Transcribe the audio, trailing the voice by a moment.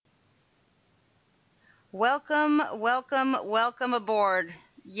Welcome, welcome, welcome aboard.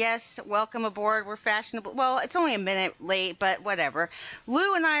 Yes, welcome aboard. We're fashionable. Well, it's only a minute late, but whatever.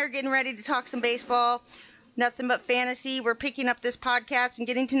 Lou and I are getting ready to talk some baseball. Nothing but fantasy. We're picking up this podcast and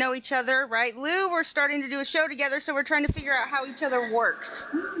getting to know each other, right? Lou, we're starting to do a show together, so we're trying to figure out how each other works.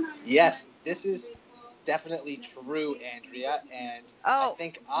 Yes, this is definitely true, Andrea, and I Oh,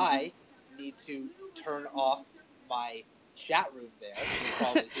 think I need to turn off my chat room there. You're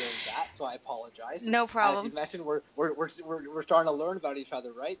probably hearing that, so I apologize. no As you problem. mentioned, we're starting to learn about each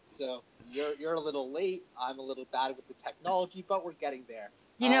other, right? So you're a little late. I'm a little bad with the technology, but we're getting there.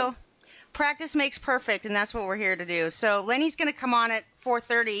 You know, practice makes perfect, and that's what we're here to do. So Lenny's going to come on at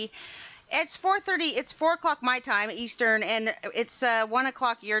 4:30. It's 4:30. It's 4 o'clock my time, Eastern, and it's 1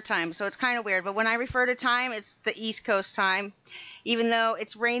 o'clock your time. So it's kind of weird. But when I refer to time, it's the East Coast time, even though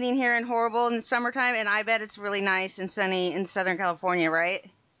it's raining here and horrible in the summertime. And I bet it's really nice and sunny in Southern California, right?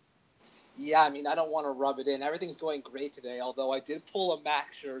 Yeah, I mean, I don't want to rub it in. Everything's going great today, although I did pull a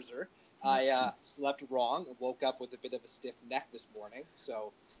Max Scherzer. I slept wrong and woke up with a bit of a stiff neck this morning.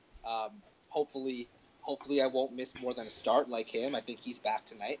 So um, hopefully, hopefully I won't miss more than a start like him. I think he's back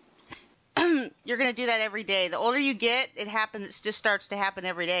tonight. You're gonna do that every day. The older you get, it happens. It just starts to happen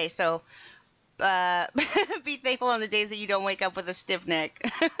every day. So uh, be thankful on the days that you don't wake up with a stiff neck.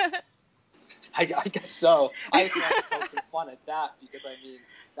 I guess so. I just want to poke some fun at that because I mean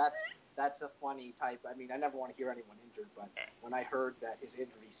that's a funny type. I mean, I never want to hear anyone injured, but when I heard that his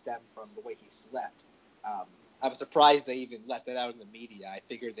injury stemmed from the way he slept, um, I was surprised they even let that out in the media. I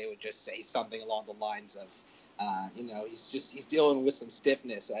figured they would just say something along the lines of, he's dealing with some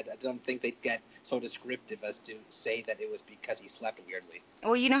stiffness. I don't think they'd get so descriptive as to say that it was because he slept weirdly.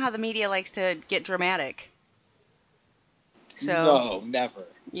 Well, you know how the media likes to get dramatic. So, No, never.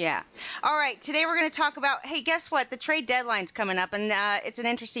 yeah. All right. Today we're going to talk about, hey, guess what? The trade deadline's coming up, and it's an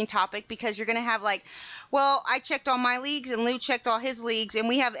interesting topic because you're going to have well, I checked all my leagues, and Lou checked all his leagues, and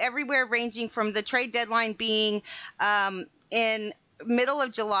we have everywhere ranging from the trade deadline being in middle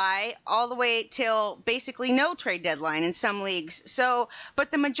of July all the way till basically no trade deadline in some leagues. So,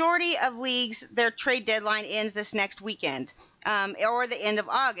 but the majority of leagues, their trade deadline ends this next weekend, or the end of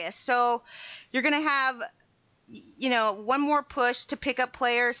August. So you're going to have one more push to pick up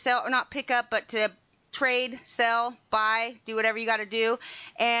players, sell, or not pick up, but to trade, sell, buy, do whatever you got to do.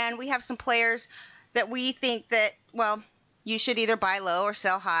 And we have some players that we think that, well, you should either buy low or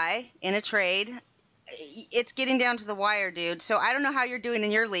sell high in a trade. It's getting down to the wire, dude. So I don't know how you're doing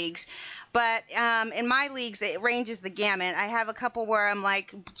in your leagues, but in my leagues, it ranges the gamut. I have a couple where I'm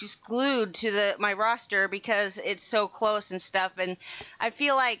like just glued to my roster because it's so close and stuff. And I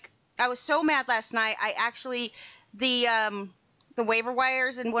feel like I was so mad last night. I actually the waiver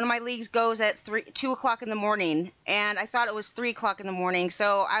wires in one of my leagues goes at 2 o'clock in the morning, and I thought it was 3 o'clock in the morning.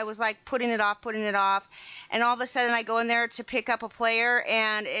 So I was like putting it off, and all of a sudden I go in there to pick up a player,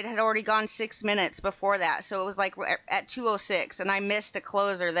 and it had already gone 6 minutes before that. So it was like at 2:06, and I missed a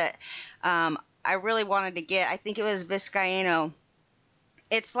closer that I really wanted to get. I think it was Vizcaino.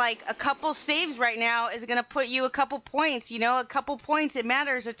 It's like a couple saves right now is going to put you a couple points. A couple points, it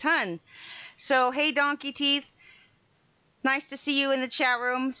matters a ton. So, hey, Donkey Teeth, nice to see you in the chat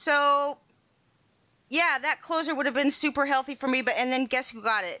room. So, yeah, that closer would have been super healthy for me, and then guess who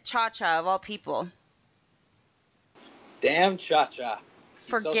got it? Cha-Cha, of all people. Damn Cha-Cha.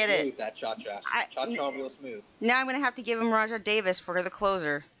 He's so Forget it. smooth, that Cha-Cha. I, Cha-Cha real smooth. Now I'm going to have to give him Raja Davis for the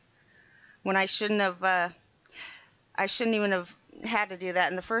closer when I shouldn't even have had to do that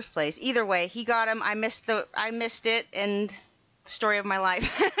in the first place. Either way, he got him. I missed it, and story of my life.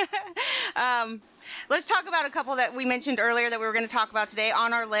 um, let's talk about a couple that we mentioned earlier that we were going to talk about today.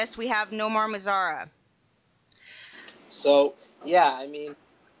 On our list, we have Nomar Mazara. So, yeah, I mean,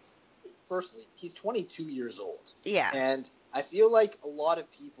 firstly, he's 22 years old. Yeah. And I feel like a lot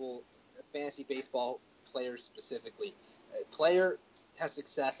of people, fantasy baseball players specifically, a player has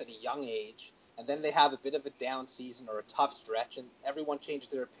success at a young age, and then they have a bit of a down season or a tough stretch, and everyone changes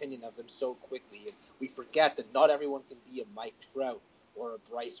their opinion of them so quickly. And we forget that not everyone can be a Mike Trout or a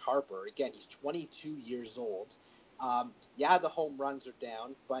Bryce Harper. Again, he's 22 years old. Yeah, the home runs are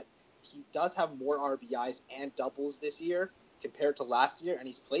down, but he does have more RBIs and doubles this year compared to last year, and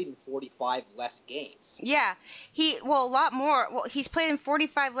he's played in 45 less games. Yeah, a lot more. Well, he's played in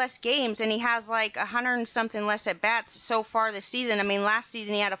 45 less games, and he has like 100 and something less at bats so far this season. I mean, last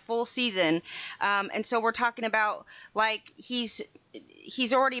season he had a full season, and so we're talking about like he's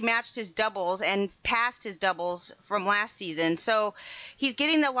already matched his doubles and passed his doubles from last season. So he's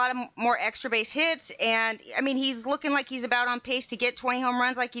getting a lot of more extra base hits, and I mean he's looking like he's about on pace to get 20 home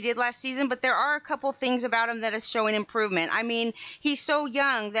runs like he did last season. But there are a couple things about him that is showing improvement. I mean, he's so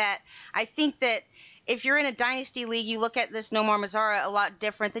young that I think that if you're in a dynasty league, you look at this Nomar Mazara a lot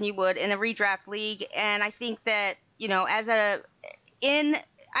different than you would in a redraft league. And I think that, in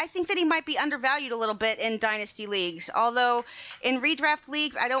I think that he might be undervalued a little bit in dynasty leagues. Although in redraft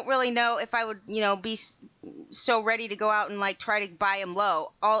leagues, I don't really know if I would, be so ready to go out and like try to buy him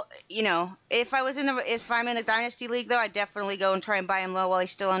low. If I'm in a dynasty league though, I definitely go and try and buy him low while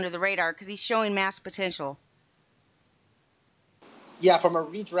he's still under the radar because he's showing mass potential. Yeah, from a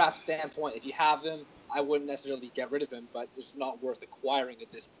redraft standpoint, if you have him, I wouldn't necessarily get rid of him, but it's not worth acquiring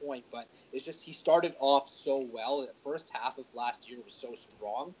at this point. But it's just he started off so well. The first half of last year was so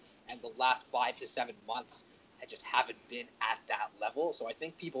strong, and the last 5 to 7 months just haven't been at that level. So I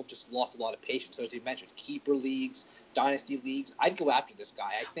think people have just lost a lot of patience. So as you mentioned, keeper leagues, dynasty leagues, I'd go after this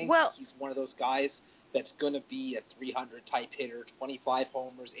guy. I think Well, he's one of those guys that's going to be a 300 type hitter, 25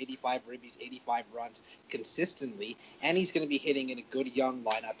 homers, 85 ribbies, 85 runs consistently, and he's going to be hitting in a good young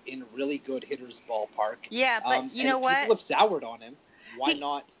lineup in a really good hitter's ballpark. yeah, but you And know if people what? have soured on him, why He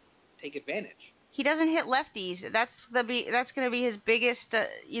not take advantage? he doesn't hit lefties. That's going to be his biggest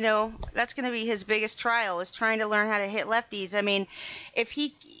that's going to be his biggest trial is trying to learn how to hit lefties. I mean, if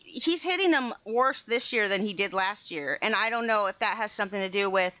he's hitting them worse this year than he did last year, and I don't know if that has something to do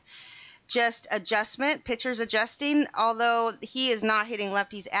with just adjustment, pitchers adjusting. Although he is not hitting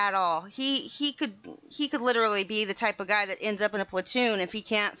lefties at all. He could literally be the type of guy that ends up in a platoon if he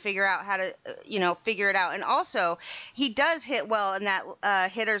can't figure out how to figure it out. And also, he does hit well in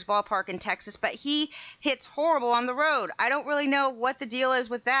that hitter's ballpark in Texas, but he hits horrible on the road. I don't really know what the deal is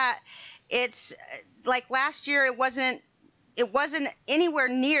with that. It's like last year it wasn't anywhere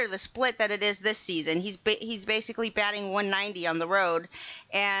near the split that it is this season. He's basically batting 190 on the road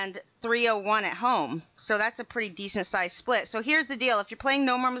and 301 at home. So that's a pretty decent sized split. So here's the deal: if you're playing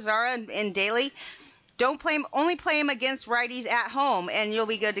Nomar Mazara in daily, don't play him. Only play him against righties at home, and you'll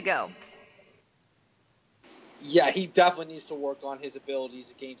be good to go. Yeah, he definitely needs to work on his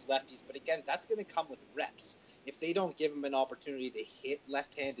abilities against lefties. But again, that's going to come with reps. If they don't give him an opportunity to hit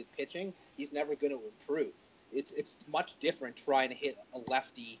left-handed pitching, he's never going to improve. It's much different trying to hit a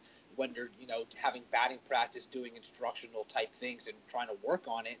lefty when you're having batting practice, doing instructional type things, and trying to work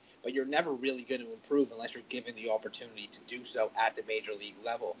on it. But you're never really going to improve unless you're given the opportunity to do so at the major league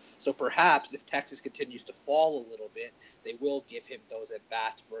level. So perhaps if Texas continues to fall a little bit, they will give him those at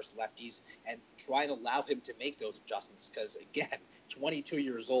bats versus lefties and try and allow him to make those adjustments. Because again, 22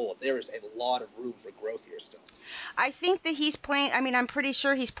 years old, there is a lot of room for growth here still. I think that he's playing. I mean, I'm pretty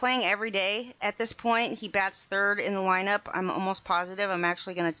sure he's playing every day at this point. He bats third in the lineup. I'm almost positive. I'm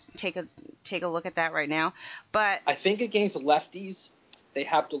actually going to take a look at that right now. But I think against lefties, they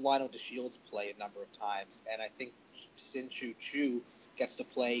have Delino DeShields play a number of times, and I think Sin Chu gets to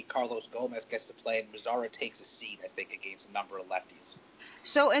play, Carlos Gomez gets to play, and Mazzara takes a seat, I think, against a number of lefties.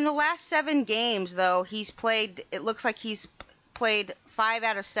 so in the last 7 games, though, he's played. It looks like he's played 5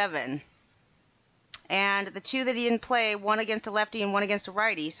 out of 7. And the two that he didn't play, one against a lefty and one against a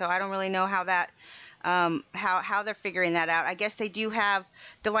righty. So I don't really know how that how they're figuring that out. I guess they do have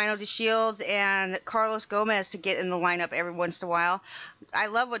Delino DeShields and Carlos Gomez to get in the lineup every once in a while. I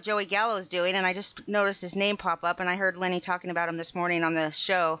love what Joey Gallo's doing, and I just noticed his name pop up, and I heard Lenny talking about him this morning on the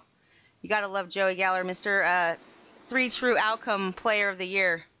show. You gotta love Joey Gallo, Mr. Three True Outcome Player of the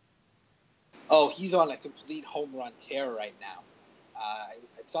Year. Oh, he's on a complete home run tear right now.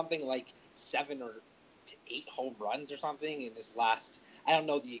 It's something like 7 or 8 home runs or something in this last. I don't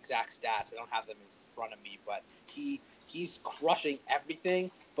know the exact stats. I don't have them in front of me, but he's crushing everything.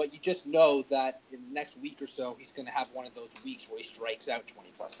 But you just know that in the next week or so, he's going to have one of those weeks where he strikes out 20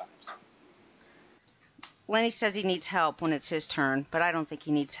 plus times. Lenny says he needs help when it's his turn, but I don't think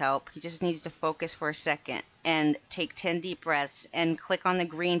he needs help. He just needs to focus for a second and take 10 deep breaths and click on the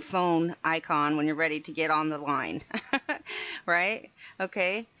green phone icon when you're ready to get on the line. Right?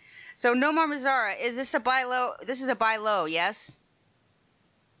 Okay. So Nomar Mazara, is this a buy low? This is a buy low, yes?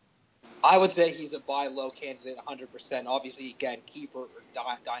 I would say he's a buy low candidate 100%. Obviously, again, keeper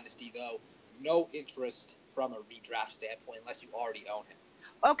or dynasty, though, no interest from a redraft standpoint unless you already own him.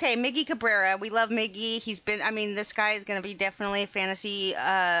 Okay, Miggy Cabrera. We love Miggy. I mean, this guy is going to be definitely a fantasy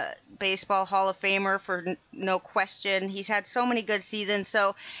baseball Hall of Famer for no question. He's had so many good seasons,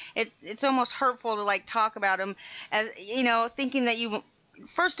 so it's almost hurtful to like talk about him as, thinking that you.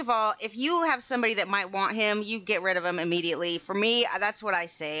 First of all, if you have somebody that might want him, you get rid of him immediately. For me, that's what I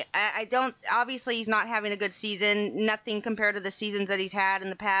say. I don't. Obviously, he's not having a good season. Nothing compared to the seasons that he's had in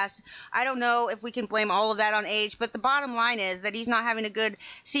the past. I don't know if we can blame all of that on age, but the bottom line is that he's not having a good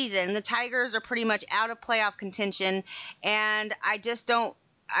season. The Tigers are pretty much out of playoff contention, and I just don't.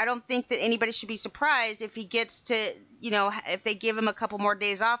 I don't think that anybody should be surprised if he gets to, if they give him a couple more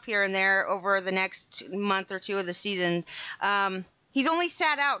days off here and there over the next month or two of the season. He's only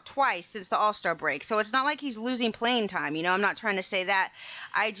sat out twice since the All-Star break, so it's not like he's losing playing time. I'm not trying to say that.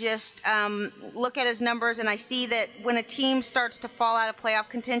 I just look at his numbers and I see that when a team starts to fall out of playoff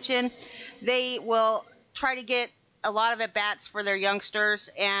contention, they will try to get a lot of at-bats for their youngsters,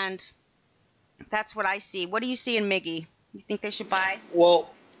 and that's what I see. What do you see in Miggy? You think they should buy? Well,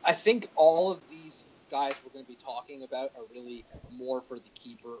 I think all of these guys we're going to be talking about are really more for the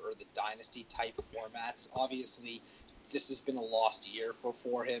keeper or the dynasty type formats. Obviously, this has been a lost year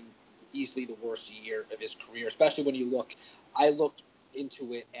for him, easily the worst year of his career, especially when you look. I looked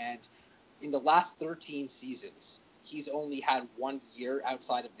into it, and in the last 13 seasons, he's only had 1 year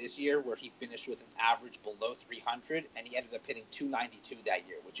outside of this year where he finished with an average below 300, and he ended up hitting 292 that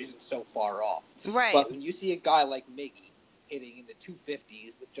year, which isn't so far off. Right. But when you see a guy like Miggy hitting in the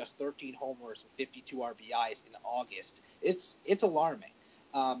 250s with just 13 homers and 52 RBIs in August, it's alarming.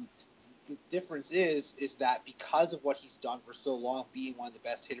 The difference is that because of what he's done for so long, being one of the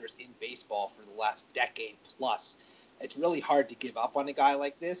best hitters in baseball for the last decade plus, it's really hard to give up on a guy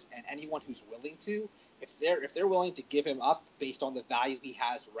like this. And anyone who's willing to, if they're willing to give him up based on the value he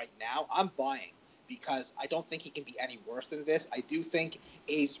has right now, I'm buying, because I don't think he can be any worse than this. I do think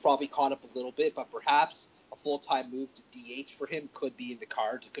age's probably caught up a little bit, but perhaps a full-time move to DH for him could be in the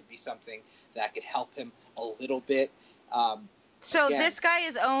cards. It could be something that could help him a little bit. So Again, this guy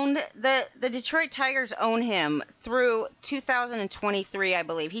is owned. The Detroit Tigers own him through 2023, I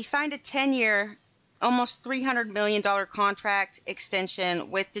believe. He signed a 10-year, almost $300 million contract extension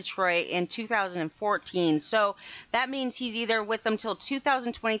with Detroit in 2014. So that means he's either with them till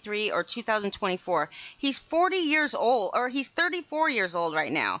 2023 or 2024. He's 40 years old, or he's 34 years old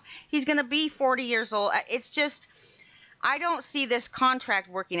right now. He's going to be 40 years old. It's just, I don't see this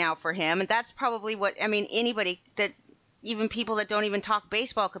contract working out for him. And that's probably what, anybody that, even people that don't even talk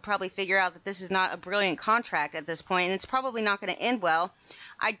baseball, could probably figure out that this is not a brilliant contract at this point, and it's probably not going to end well.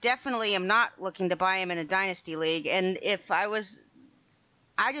 I definitely am not looking to buy him in a dynasty league, and if I was,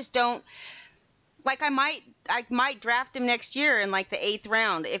 I just don't, like, I might draft him next year in like the 8th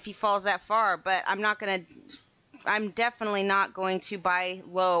round if he falls that far, but I'm definitely not going to buy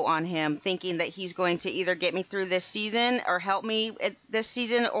low on him, thinking that he's going to either get me through this season or help me this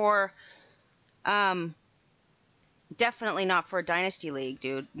season, or definitely not for a dynasty league,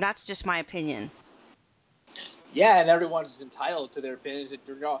 dude. That's just my opinion. Yeah, and everyone's entitled to their opinions.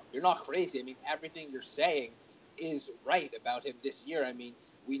 You're not crazy. Everything you're saying is right about him this year.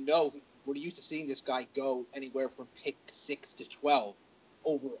 We know we're used to seeing this guy go anywhere from pick 6 to 12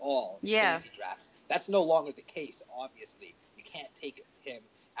 overall in fantasy drafts. That's no longer the case. Obviously, you can't take him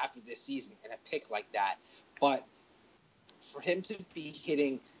after this season in a pick like that. But for him to be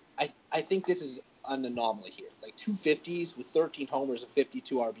hitting, I think this is an anomaly here. Like 250s with 13 homers and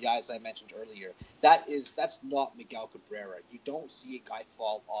 52 RBIs, as I mentioned earlier. That's not Miguel Cabrera. You don't see a guy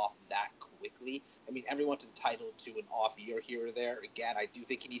fall off that quickly. Everyone's entitled to an off year here or there. Again, I do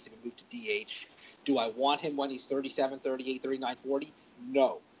think he needs to be moved to DH. Do I want him when he's 37, 38, 39, 40?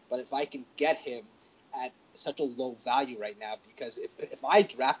 No. But if I can get him at such a low value right now, because if I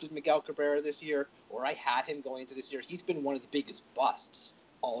drafted Miguel Cabrera this year, or I had him going into this year, he's been one of the biggest busts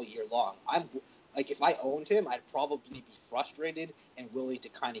all year long. If I owned him, I'd probably be frustrated and willing to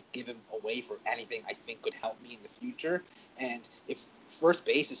kind of give him away for anything I think could help me in the future. And if first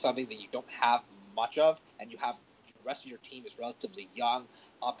base is something that you don't have much of, and you have the rest of your team is relatively young,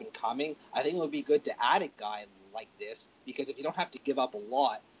 up and coming, I think it would be good to add a guy like this, because if you don't have to give up a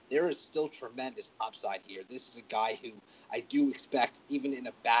lot, there is still tremendous upside here. This is a guy who I do expect, even in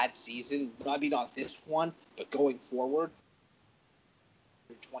a bad season, maybe not this one, but going forward,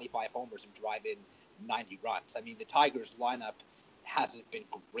 25 homers and drive in 90 runs. The Tigers lineup hasn't been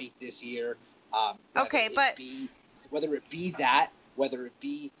great this year. Whether it be that, whether it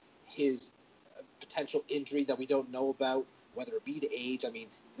be his potential injury that we don't know about, whether it be the age,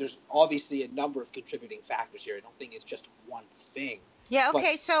 there's obviously a number of contributing factors here. I don't think it's just one thing. Yeah,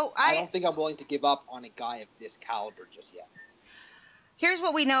 okay, so I don't think I'm willing to give up on a guy of this caliber just yet. Here's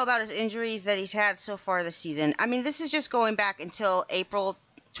what we know about his injuries that he's had so far this season. This is just going back until April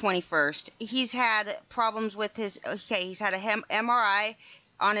 21st. He's had problems with he's had a MRI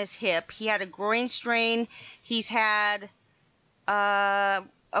on his hip. He had a groin strain. He's had,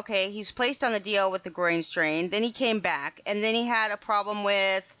 he's placed on the DL with the groin strain. Then he came back, and then he had a problem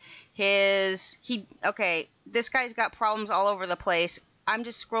with this guy's got problems all over the place. I'm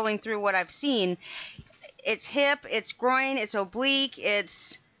just scrolling through what I've seen. It's hip, it's groin, it's oblique,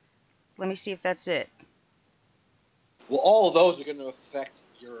 let me see if that's it. Well, all of those are going to affect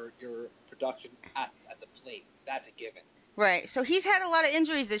your production at the plate. That's a given. Right. So he's had a lot of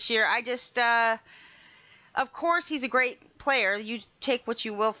injuries this year. I just, of course, he's a great player. You take what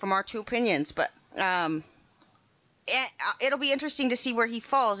you will from our two opinions, but it'll be interesting to see where he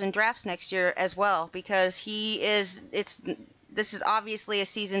falls in drafts next year as well, because this is obviously a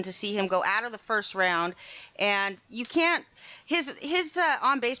season to see him go out of the first round, and you can't. His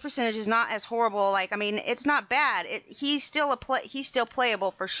on base percentage is not as horrible. Like, I mean, it's not bad. He's still he's still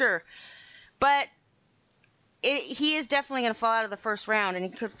playable for sure, but he is definitely going to fall out of the first round, and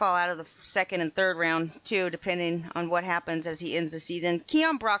he could fall out of the second and third round too, depending on what happens as he ends the season.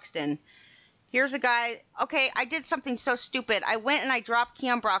 Keon Broxton. Here's a guy. Okay, I did something so stupid. I went and I dropped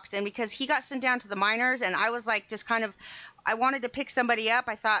Keon Broxton because he got sent down to the minors, and I was like, just kind of, I wanted to pick somebody up.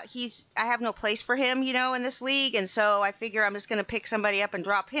 I thought I have no place for him, in this league, and so I figure I'm just going to pick somebody up and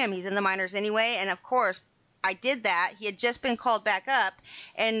drop him. He's in the minors anyway, and of course, I did that. He had just been called back up,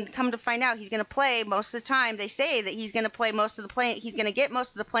 and come to find out, he's going to play most of the time. They say that he's going to play most of the play. He's going to get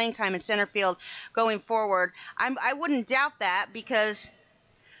most of the playing time in center field going forward. I wouldn't doubt that because,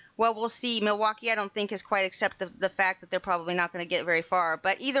 well, we'll see. Milwaukee, I don't think, has quite accepted the fact that they're probably not going to get very far.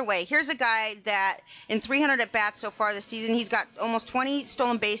 But either way, here's a guy that in 300 at bats so far this season, he's got almost 20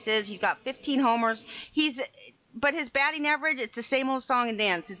 stolen bases. He's got 15 homers. But his batting average, it's the same old song and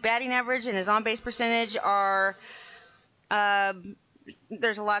dance. His batting average and his on base percentage are,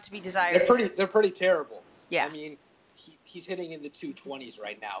 there's a lot to be desired. They're pretty terrible. Yeah. I mean, he's hitting in the 220s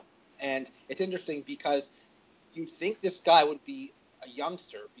right now, and it's interesting because you'd think this guy would be a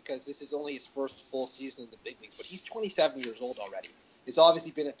youngster because this is only his first full season in the big leagues, but he's 27 years old already. It's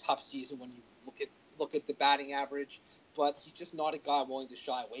obviously been a tough season when you look at the batting average, but he's just not a guy I'm willing to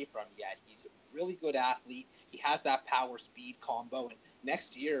shy away from yet. He's a really good athlete. He has that power speed combo, and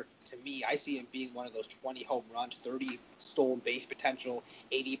next year, to me, I see him being one of those 20 home runs, 30 stolen base potential,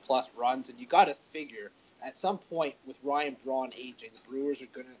 80 plus runs, and you got to figure at some point with Ryan Braun aging, the Brewers are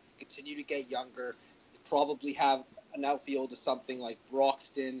going to continue to get younger, probably have an outfield of something like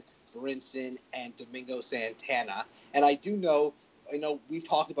Broxton, Brinson, and Domingo Santana. And I know we've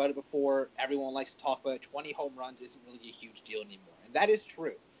talked about it before. Everyone likes to talk about it. 20 home runs isn't really a huge deal anymore. And that is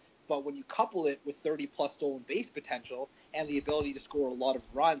true. But when you couple it with 30 plus stolen base potential and the ability to score a lot of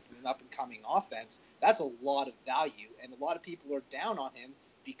runs in an up and coming offense, that's a lot of value. And a lot of people are down on him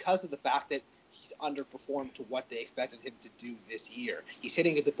because of the fact that he's underperformed to what they expected him to do this year. He's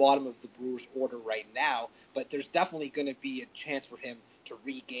hitting at the bottom of the Brewers' order right now, but there's definitely going to be a chance for him to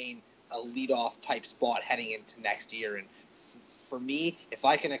regain a leadoff type spot heading into next year. And for me, if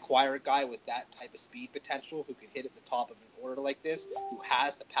I can acquire a guy with that type of speed potential who can hit at the top of an order like this, who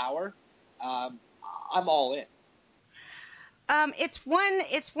has the power, I'm all in. It's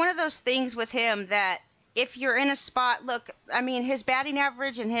one of those things with him that if you're in a spot, look, I mean, his batting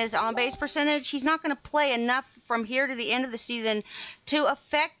average and his on base percentage, he's not going to play enough from here to the end of the season to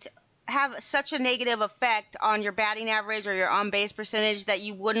have such a negative effect on your batting average or your on base percentage that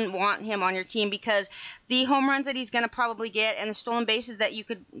you wouldn't want him on your team, because the home runs that he's going to probably get and the stolen bases that he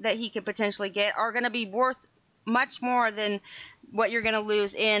could potentially get are going to be worth much more than what you're going to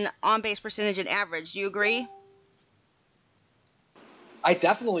lose in on base percentage and average. Do you agree? I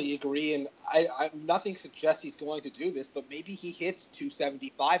definitely agree, and nothing suggests he's going to do this, but maybe he hits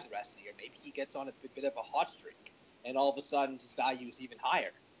 275 the rest of the year. Maybe he gets on a bit of a hot streak, and all of a sudden his value is even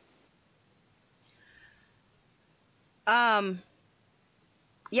higher.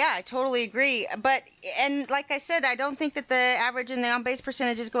 Yeah, I totally agree. And like I said, I don't think that the average and the on base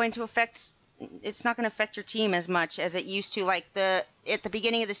percentage is going to it's not going to affect your team as much as it used to, like at the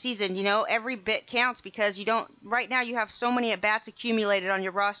beginning of the season. Every bit counts, because right now you have so many at bats accumulated on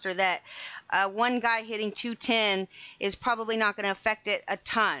your roster that one guy hitting 210 is probably not going to affect it a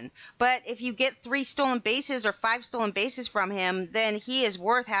ton. But if you get 3 stolen bases or 5 stolen bases from him, then he is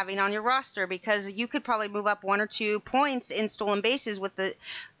worth having on your roster, because you could probably move up 1 or 2 points in stolen bases with the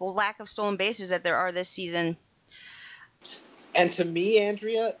lack of stolen bases that there are this season. And to me,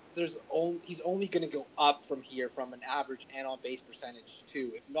 Andrea, he's only going to go up from here from an average and on base percentage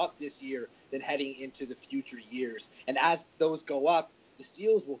too. If not this year, then heading into the future years. And as those go up, the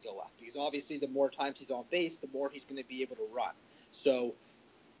steals will go up, because obviously the more times he's on base, the more he's going to be able to run. So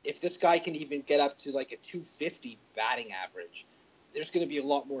if this guy can even get up to like a 250 batting average, there's going to be a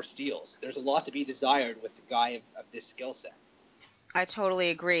lot more steals. There's a lot to be desired with the guy of this skill set. I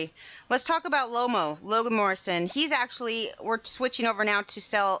totally agree. Let's talk about Logan Morrison. We're switching over now to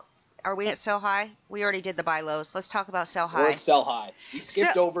sell Are we at sell high? We already did the buy lows. Let's talk about sell Or high. sell high. We So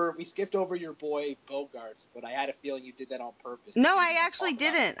skipped over your boy Bogarts, but I had a feeling you did that on purpose no, because you I didn't want to actually talk about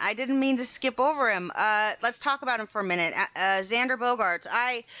him. didn't. I didn't mean to skip over him. Let's talk about him for a minute. Xander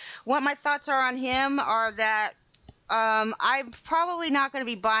Bogaerts. What my thoughts are on him are that I'm probably not going to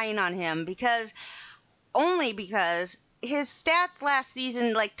be buying on him because his stats last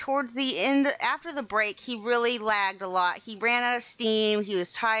season, like towards the end, after the break, he really lagged a lot. He ran out of steam. He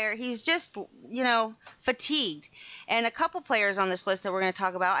was tired. He's just, fatigued. And a couple players on this list that we're going to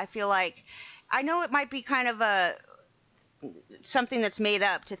talk about, I feel like, I know it might be kind of something that's made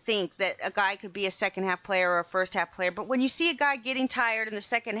up to think that a guy could be a second half player or a first half player. But when you see a guy getting tired in the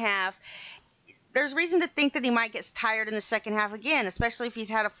second half, there's reason to think that he might get tired in the second half again, especially if he's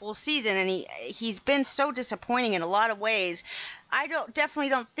had a full season and he's been so disappointing in a lot of ways. I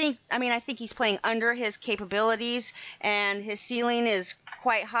think. I mean, I think he's playing under his capabilities and his ceiling is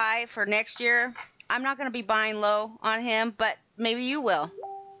quite high for next year. I'm not going to be buying low on him, but maybe you will.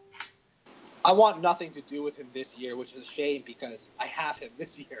 I want nothing to do with him this year, which is a shame because I have him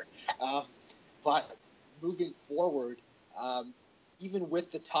this year. Um, but moving forward, um, even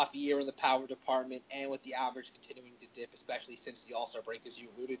with the tough year in the power department and with the average continuing to dip, especially since the All Star break, as you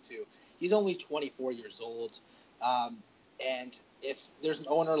alluded to, he's only 24 years old. Um, and if there's an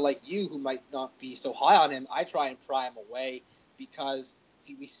owner like you who might not be so high on him, I try and pry him away because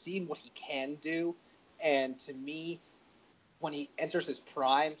we've seen what he can do. And to me, when he enters his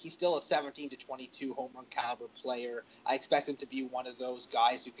prime, he's still a 17 to 22 home run caliber player. I expect him to be one of those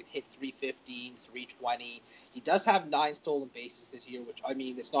guys who can hit 315, 320. He does have 9 stolen bases this year, which, I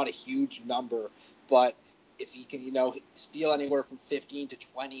mean, it's not a huge number, but if he can, steal anywhere from 15 to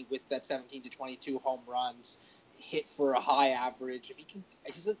 20 with that 17 to 22 home runs, hit for a high average, if he can,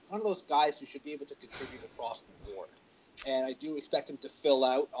 he's one of those guys who should be able to contribute across the board. And I do expect him to fill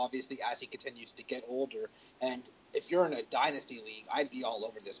out, obviously, as he continues to get older. And if you're in a dynasty league, I'd be all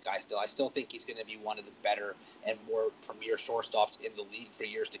over this guy still. I still think he's going to be one of the better and more premier shortstops in the league for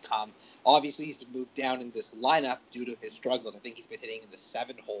years to come. Obviously, he's been moved down in this lineup due to his struggles. I think he's been hitting in the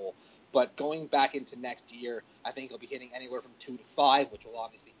 7 hole. But going back into next year, I think he'll be hitting anywhere from 2 to 5, which will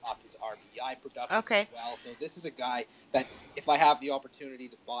obviously up his RBI production as Okay. well. So this is a guy that if I have the opportunity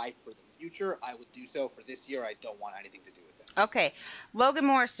to buy for the future, I would do so. For this year, I don't want anything to do with him. Okay, Logan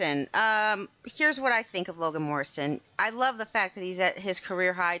Morrison. Here's what I think of Logan Morrison. I love the fact that he's at his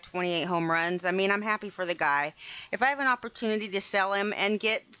career high 28 home runs. I mean, I'm happy for the guy. If I have an opportunity to sell him and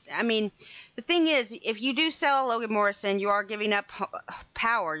I mean, the thing is, if you do sell Logan Morrison, you are giving up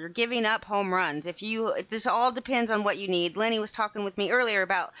power. You're giving up home runs. This all depends on what you need. Lenny was talking with me earlier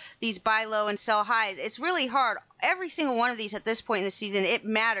about these buy low and sell highs. It's really hard. Every single one of these at this point in the season, it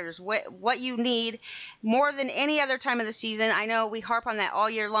matters what you need more than any other time of the season. I know we harp on that all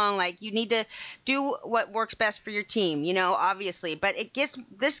year long. Like, you need to do what works best for your team, obviously. But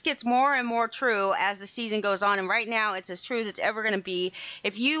this gets more and more true as the season goes on. And right now, it's as true as it's ever going to be.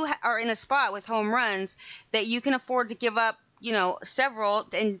 If you are in a spot with home runs that you can afford to give up, several,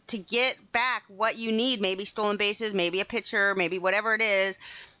 and to get back what you need, maybe stolen bases, maybe a pitcher, maybe whatever it is,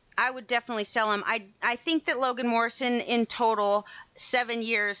 I would definitely sell him. I think that Logan Morrison in total 7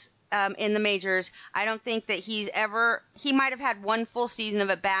 years in the majors. I don't think that he might have had one full season of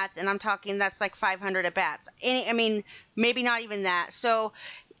at bats, and I'm talking that's like 500 at bats. I mean, maybe not even that. So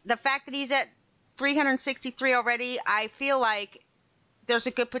the fact that he's at 363 already, I feel like there's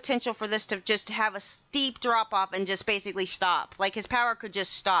a good potential for this to just have a steep drop off and just basically stop. Like, his power could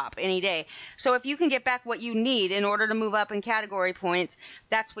just stop any day. So if you can get back what you need in order to move up in category points,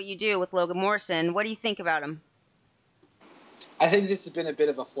 that's what you do with Logan Morrison. What do you think about him? I think this has been a bit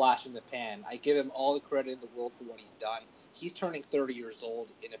of a flash in the pan. I give him all the credit in the world for what he's done. He's turning 30 years old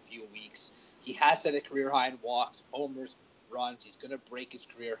in a few weeks. He has set a career high in walks, homers, runs. He's going to break his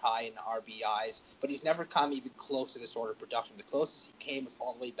career high in RBIs, but he's never come even close to this sort of production. The closest he came was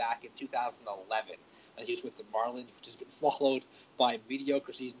all the way back in 2011 when he was with the Marlins, which has been followed by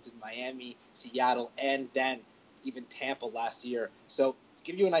mediocre seasons in Miami, Seattle, and then even Tampa last year. So to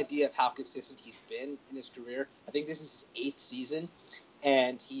give you an idea of how consistent he's been in his career, I think this is his 8th season,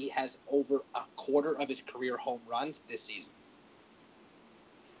 and he has over a quarter of his career home runs this season.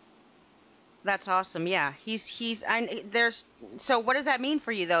 That's awesome. Yeah, he's. So what does that mean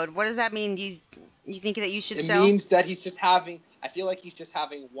for you though? What does that mean? You think that you should It sell? means that he's just having. I feel like he's just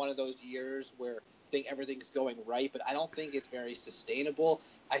having one of those years where everything's going right, but I don't think it's very sustainable.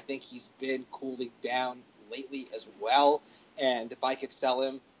 I think he's been cooling down lately as well, and if I could sell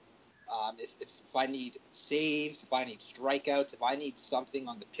him, if I need saves, if I need strikeouts, if I need something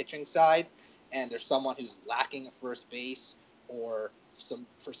on the pitching side, and there's someone who's lacking at first base, or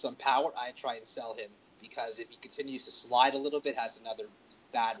some power, I try and sell him, because if he continues to slide a little bit, has another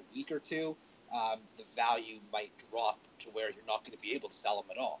bad week or two, the value might drop to where you're not going to be able to sell him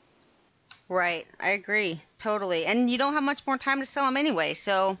at all. Right. I agree. Totally. And you don't have much more time to sell him anyway.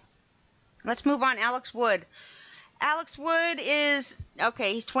 So let's move on. Alex Wood. Alex Wood is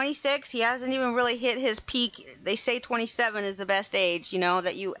okay. He's 26. He hasn't even really hit his peak. They say 27 is the best age,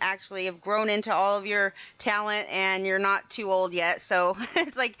 that you actually have grown into all of your talent and you're not too old yet. So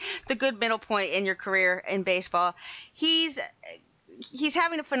it's like the good middle point in your career in baseball. He's he's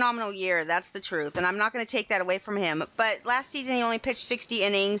having a phenomenal year. That's the truth, and I'm not going to take that away from him. But last season he only pitched 60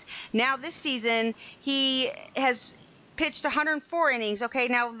 innings. Now this season he has pitched 104 innings. Okay,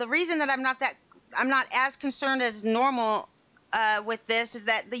 now the reason that I'm not as concerned as normal with this is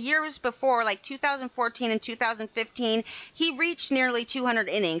that the years before, like 2014 and 2015, he reached nearly 200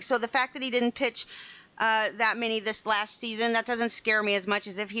 innings. So the fact that he didn't pitch that many this last season, that doesn't scare me as much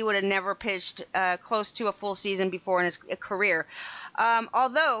as if he would have never pitched close to a full season before in his career.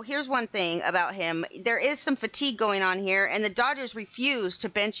 Although, here's one thing about him. There is some fatigue going on here, and the Dodgers refuse to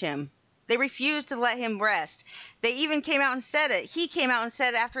bench him. They refuse to let him rest. They even came out and said it. He came out and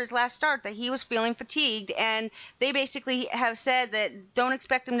said after his last start that he was feeling fatigued, and they basically have said that don't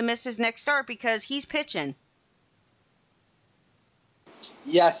expect him to miss his next start because he's pitching.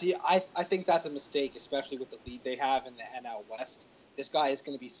 Yeah, see, I think that's a mistake, especially with the lead they have in the NL West. This guy is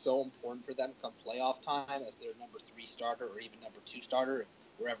going to be so important for them come playoff time as their number 3 starter or even number 2 starter,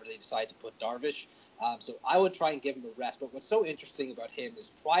 wherever they decide to put Darvish. So I would try and give him a rest. But what's so interesting about him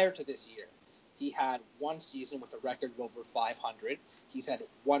is prior to this year, he had one season with a record of over 500. He's had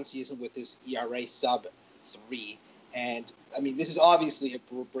one season with his ERA sub 3. And, I mean, this is obviously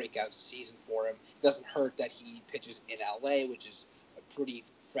a breakout season for him. It doesn't hurt that he pitches in LA, which is pretty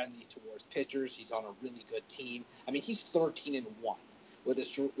friendly towards pitchers. He's on a really good team. I mean, he's 13-1 with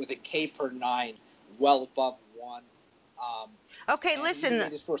a K per 9 well above 1. Okay, And he even listen.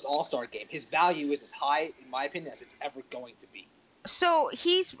 made his first All-Star game. His value is as high, in my opinion, as it's ever going to be. So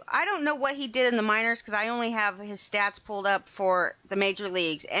I don't know what he did in the minors because I only have his stats pulled up for the major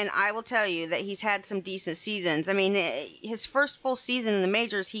leagues, and I will tell you that he's had some decent seasons. I mean, his first full season in the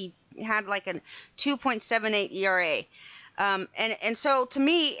majors, he had like a 2.78 ERA. And so to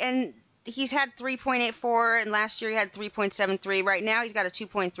me, and he's had 3.84, and last year he had 3.73. Right now he's got a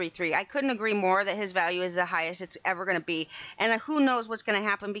 2.33. I couldn't agree more that his value is the highest it's ever going to be. And who knows what's going to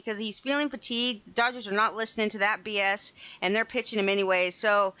happen because he's feeling fatigued. The Dodgers are not listening to that BS, and they're pitching him anyway.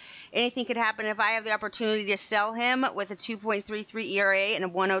 So anything could happen. If I have the opportunity to sell him with a 2.33 ERA and a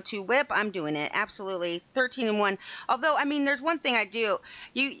 102 WHIP, I'm doing it. Absolutely. 13-1. Although, I mean, there's one thing I do.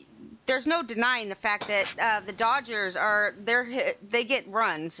 There's no denying the fact that the Dodgers they get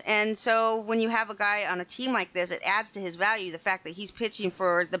runs, and so when you have a guy on a team like this, it adds to his value the fact that he's pitching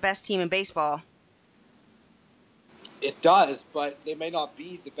for the best team in baseball. It does, but they may not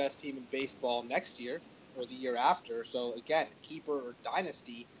be the best team in baseball next year or the year after. So again, keeper or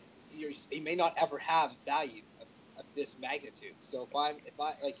dynasty, he may not ever have value of this magnitude. So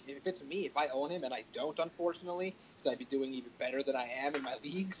if it's me, if I own him and I don't, unfortunately, because I'd be doing even better than I am in my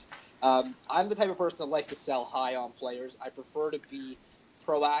leagues. I'm the type of person that likes to sell high on players. I prefer to be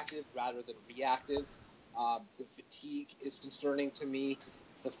proactive rather than reactive. The fatigue is concerning to me.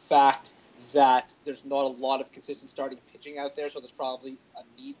 The fact that there's not a lot of consistent starting pitching out there, so there's probably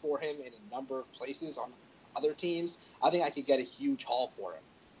a need for him in a number of places on other teams. I think I could get a huge haul for him.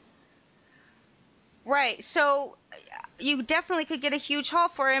 Right. So you definitely could get a huge haul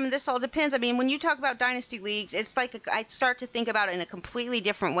for him. This all depends. I mean, when you talk about dynasty leagues, it's like I start to think about it in a completely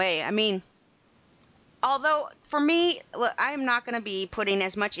different way. I mean, although for me, look, I am not going to be putting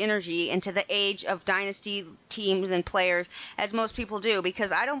as much energy into the age of dynasty teams and players as most people do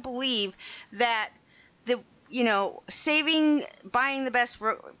because I don't believe that the buying the best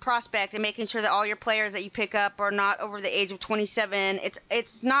prospect and making sure that all your players that you pick up are not over the age of 27.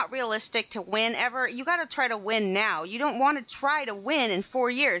 It's not realistic to win ever. You got to try to win now. You don't want to try to win in 4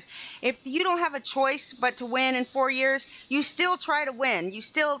 years. If you don't have a choice but to win in 4 years, you still try to win.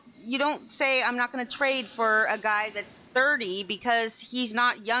 You don't say I'm not going to trade for a guy that's 30 because he's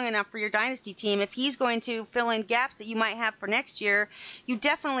not young enough for your dynasty team. If he's going to fill in gaps that you might have for next year, you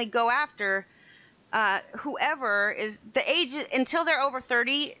definitely go after whoever is the age until they're over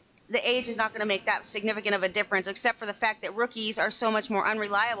 30. The age is not going to make that significant of a difference, except for the fact that rookies are so much more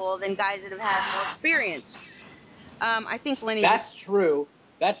unreliable than guys that have had more experience. I think Lenny That's true.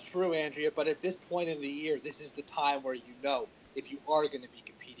 That's true, Andrea. But at this point in the year, this is the time where you know if you are going to be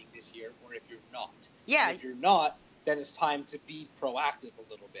competing this year or if you're not. Yeah. And if you're not, then it's time to be proactive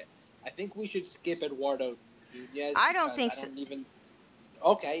a little bit. I think we should skip Eduardo Nunez I don't because think I so. don't even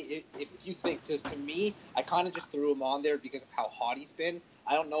Okay, if you think, just to me, I kind of just threw him on there because of how hot he's been.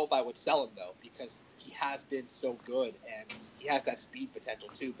 I don't know if I would sell him though, because he has been so good and he has that speed potential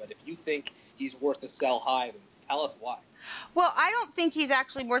too. But if you think he's worth a sell high, then tell us why. Well, I don't think he's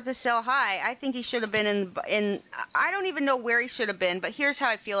actually worth a sell high. I think he should have been in. I don't even know where he should have been, but here's how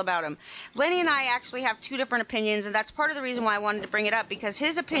I feel about him. Lenny and I actually have two different opinions, and that's part of the reason why I wanted to bring it up, because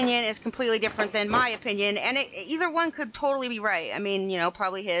his opinion is completely different than my opinion, and either one could totally be right. I mean,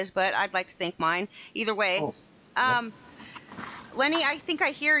 probably his, but I'd like to think mine. Either way. Oh, yeah. Um, Lenny, I think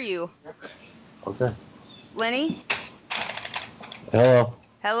I hear you. Okay. Lenny? Hello.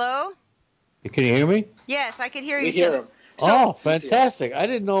 Hello? Can you hear me? Yes, I could hear We you. hear him. Oh, He's here. fantastic. I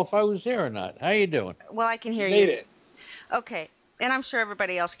didn't know if I was there or not. How you doing? Well, I can You hear made you. it. Okay. And I'm sure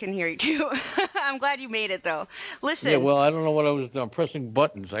everybody else can hear you too. I'm glad you made it though. Yeah, Listen. well, I don't know what I was doing. Pressing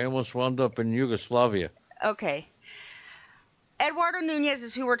buttons. I almost wound up in Yugoslavia. Okay. Eduardo Nunez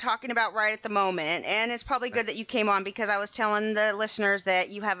is who we're talking about right at the moment, and it's probably good that you came on because I was telling the listeners that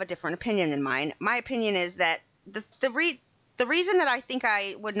you have a different opinion than mine. My opinion is that the reason that I think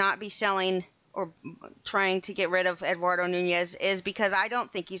I would not be selling or trying to get rid of Eduardo Nunez is because I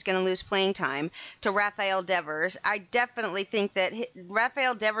don't think he's going to lose playing time to Rafael Devers. I definitely think that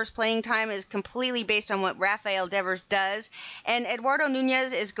Rafael Devers' playing time is completely based on what Rafael Devers does, and Eduardo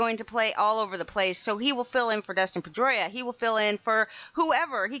Nunez is going to play all over the place, so he will fill in for Dustin Pedroia. He will fill in for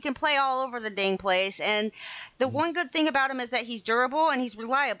whoever. He can play all over the dang place, and the one good thing about him is that he's durable and he's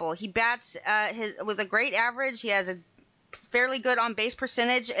reliable. He bats with a great average. He has a fairly good on base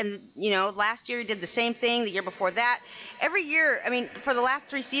percentage, and last year he did the same thing, the year before that. Every year, I mean, for the last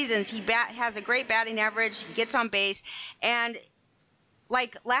 3 seasons, he has a great batting average. He gets on base, and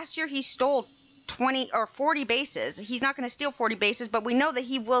like last year he stole 20 or 40 bases. He's not going to steal 40 bases, but we know that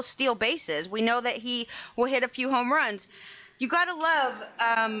he will steal bases. We know that he will hit a few home runs. You got to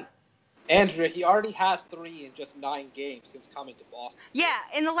love Andrea, he already has 3 in just 9 games since coming to Boston, too. Yeah,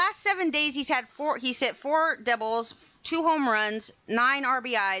 in the last 7 days, he's hit 4 doubles, 2 home runs, 9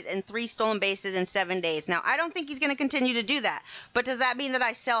 RBIs, and 3 stolen bases in 7 days. Now, I don't think he's going to continue to do that. But does that mean that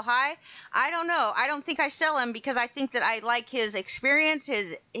I sell high? I don't know. I don't think I sell him because I think that I like his experience,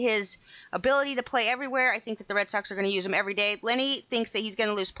 his ability to play everywhere. I think that the Red Sox are going to use him every day. Lenny thinks that he's going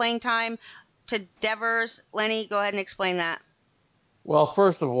to lose playing time to Devers. Lenny, go ahead and explain that. Well,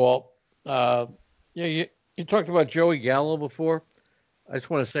 first of all, yeah, you talked about Joey Gallo before. I just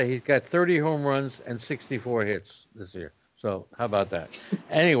want to say he's got 30 home runs and 64 hits this year. So how about that?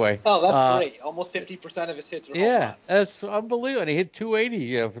 Anyway, Oh, that's great. Almost 50% of his hits are home yeah, runs. that's unbelievable. He hit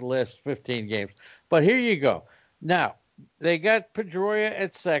 280 for the last 15 games. But here you go. Now, they got Pedroia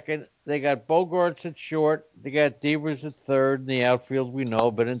at second. They got Bogarts at short. They got Devers at third. In the outfield, we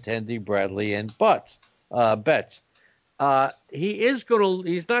know, Benintendi, Bradley, and Betts. He's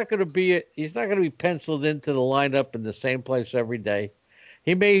not gonna be penciled into the lineup in the same place every day.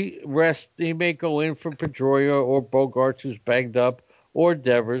 He may rest. He may go in for Pedroia or Bogarts, who's banged up, or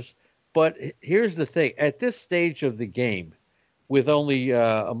Devers. But here's the thing: at this stage of the game, with only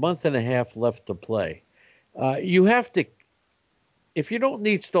a month and a half left to play, you have to. If you don't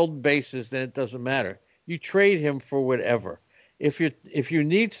need stolen bases, then it doesn't matter. You trade him for whatever. If you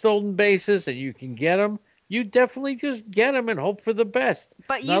need stolen bases and you can get them, you definitely just get them and hope for the best.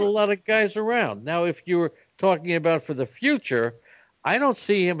 But Not a you, lot of guys around. Now, if you're talking about for the future, I don't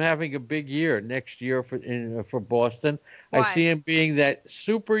see him having a big year next year for Boston. I why? see him being that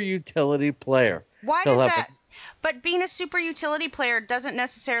super utility player. Why He'll does have a that? But being a super utility player doesn't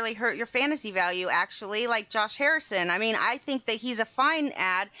necessarily hurt your fantasy value, actually, like Josh Harrison. I mean, I think that he's a fine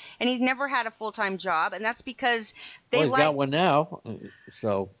ad, and he's never had a full-time job, and that's because well, they he's got like. one now.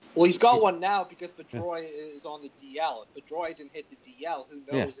 So Well, he's got one now because Pedroia is on the DL. If Pedroia didn't hit the DL, who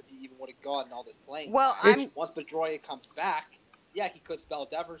yeah, knows if he even would have gotten all this playing Well, time. I'm it's Once Pedroia comes back, yeah, he could spell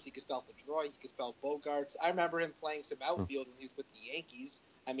Devers, he could spell Pedroia, he could spell Bogarts. I remember him playing some outfield when he was with the Yankees.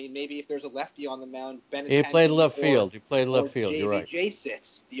 I mean, maybe if there's a lefty on the mound, he played Benintendi left field. He played left field. You're right. JBJ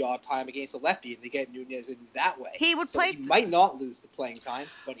sits the odd time against a lefty, and they get Nunez in that way. he would So play. he might not lose the playing time,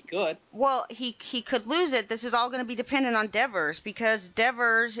 but he could. Well, he could lose it. This is all going to be dependent on Devers because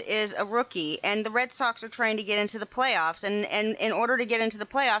Devers is a rookie, and the Red Sox are trying to get into the playoffs. And in order to get into the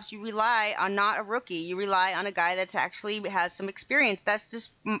playoffs, you rely on not a rookie. You rely on a guy that's actually has some experience. That's just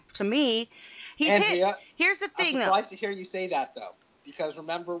to me. He's hit. Andrea, Here's the I'm thing, though. surprised to hear you say that, though. Because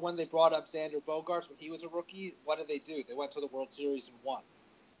remember when they brought up Xander Bogaerts when he was a rookie? What did they do? They went to the World Series and won.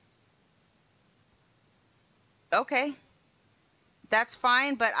 Okay, that's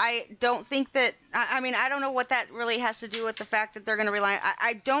fine, but I don't think that. I mean, I don't know what that really has to do with the fact that they're going to rely.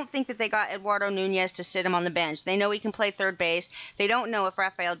 I don't think that they got Eduardo Nunez to sit him on the bench. They know he can play third base. They don't know if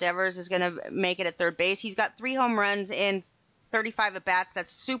Rafael Devers is going to make it at third base. He's got 3 home runs in 35 at bats.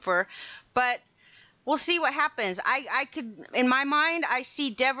 That's super, but we'll see what happens. I could, in my mind, I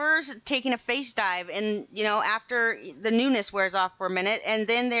see Devers taking a face dive, and after the newness wears off for a minute, and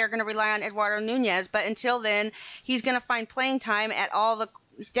then they're going to rely on Eduardo Nunez. But until then, he's going to find playing time at all the,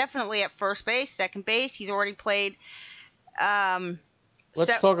 definitely at first base, second base. He's already played. Um,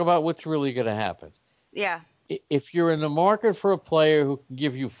 Let's so talk about what's really going to happen. yeah, If you're in the market for a player who can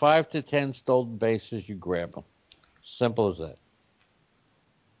give you 5 to 10 stolen bases, you grab him. Simple as that.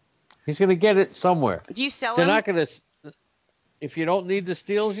 He's going to get it somewhere. do you sell They're him? not going to. If you don't need the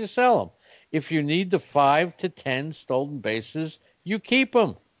steals, you sell them. If you need the 5 to 10 stolen bases, you keep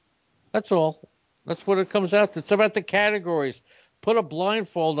them. That's all. That's what it comes out to. It's about the categories. Put a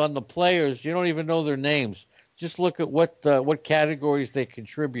blindfold on the players. You don't even know their names. Just look at what categories they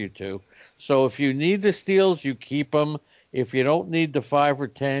contribute to. So if you need the steals, you keep them. If you don't need the 5 or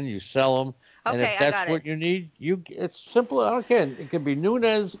 10, you sell them. And Okay, if I that's got it. what you need, it's simple. I don't care. It could be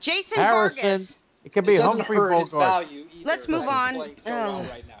Nunez, Jason Harrison. Vargas. It could It be doesn't Humphrey hurt his Bogart. value Let's either move that he's on. playing so well Oh,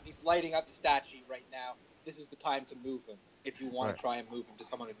 right now. He's lighting up the stat sheet right now. This is the time to move him if you want Right. to try and move him to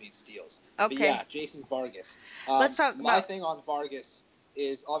someone who needs steals. But okay. yeah, Jason Vargas. Let's talk My about. thing on Vargas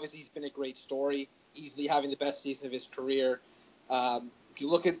is obviously he's been a great story, easily having the best season of his career. If you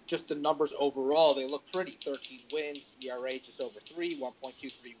look at just the numbers overall, they look pretty. 13 wins, ERA just over 3,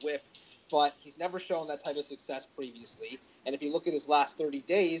 1.23 WHIP. But he's never shown that type of success previously. And if you look at his last 30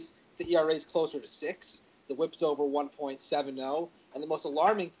 days, the ERA is closer to 6. The WHIP's over 1.70. And the most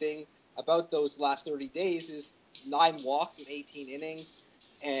alarming thing about those last 30 days is 9 walks in 18 innings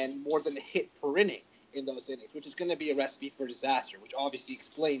and more than a hit per inning in those innings, which is going to be a recipe for disaster, which obviously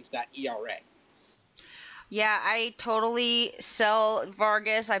explains that ERA. Yeah, I totally sell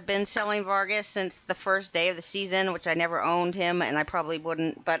Vargas. I've been selling Vargas since the first day of the season, which I never owned him, and I probably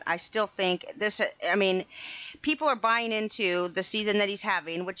wouldn't. But I still think this. I mean, people are buying into the season that he's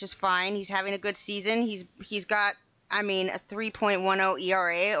having, which is fine. He's having a good season. He's got, I mean, a 3.10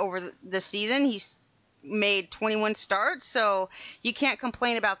 ERA over the season. He's made 21 starts, so you can't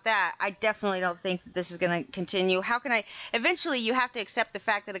complain about that. I definitely don't think that this is going to continue. How can I? Eventually, you have to accept the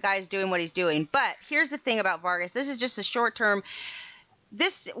fact that a guy is doing what he's doing. But here's the thing about Vargas. This is just a short term.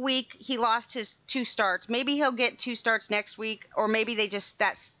 This week he lost his 2 starts. Maybe he'll get 2 starts next week, or maybe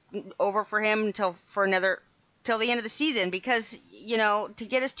that's over for him till the end of the season, because to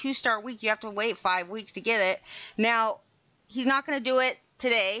get his 2 start week you have to wait 5 weeks to get it. Now he's not going to do it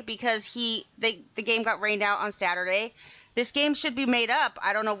today because the game got rained out on Saturday. This game should be made up.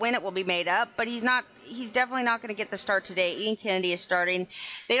 I don't know when it will be made up, but he's not. He's definitely not going to get the start today. Ian Kennedy is starting.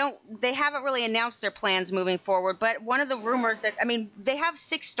 They haven't really announced their plans moving forward, but one of the rumors that, I mean, they have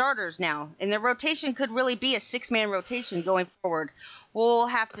 6 starters now, and their rotation could really be a 6-man rotation going forward. We'll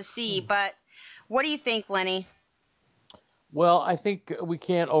have to see, but what do you think, Lenny? Well, I think we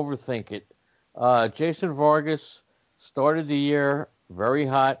can't overthink it. Jason Vargas started the year very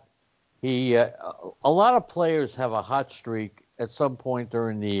hot. He A lot of players have a hot streak at some point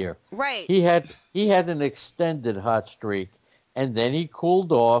during the year. Right. He had an extended hot streak, and then he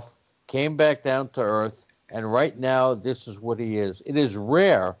cooled off, came back down to earth, and right now this is what he is. It is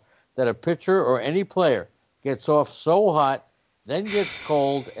rare that a pitcher or any player gets off so hot, then gets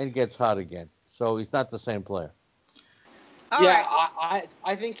cold and gets hot again. So he's not the same player. All Yeah, right.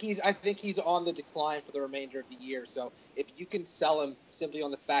 I think he's on the decline for the remainder of the year. So if you can sell him simply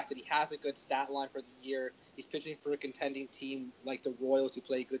on the fact that he has a good stat line for the year, he's pitching for a contending team like the Royals who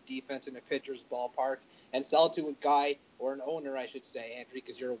play good defense in a pitcher's ballpark, and sell it to a guy or an owner, I should say, Andrew,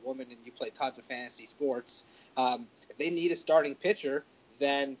 because you're a woman and you play tons of fantasy sports. If they need a starting pitcher,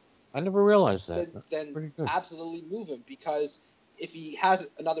 then I never realized that. then, That's then pretty good. absolutely move him, because if he has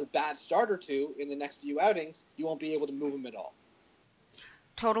another bad start or two in the next few outings, you won't be able to move him at all.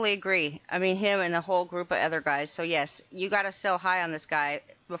 Totally agree. I mean, him and a whole group of other guys. So yes, you got to sell high on this guy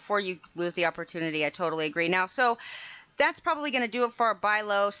before you lose the opportunity. I totally agree. Now, so that's probably going to do it for our buy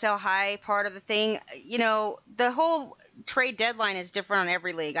low, sell high part of the thing. The whole trade deadline is different on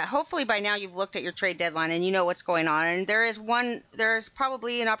every league. Hopefully by now you've looked at your trade deadline and you know what's going on. And there is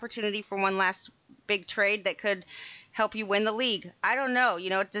probably an opportunity for one last big trade that could help you win the league. I don't know.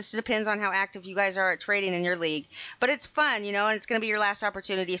 It just depends on how active you guys are at trading in your league. But it's fun, and it's going to be your last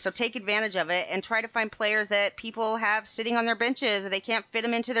opportunity. So take advantage of it and try to find players that people have sitting on their benches and they can't fit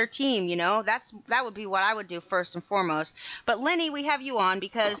them into their team. That would be what I would do first and foremost. But Lenny, we have you on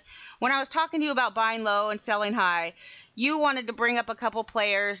because when I was talking to you about buying low and selling high, you wanted to bring up a couple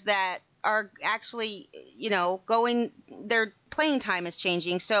players that are actually, going. Their playing time is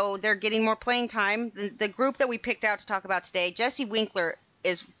changing, so they're getting more playing time. The group that we picked out to talk about today, Jesse Winker.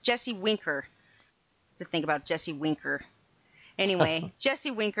 To think about Jesse Winker. Anyway, Jesse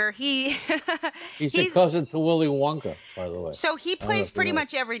Winker, He's a he's cousin to Willy Wonka, by the way. so he I don't know plays if you pretty know.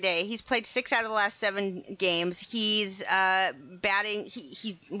 much every day. He's played 6 out of the last 7 games. He's batting.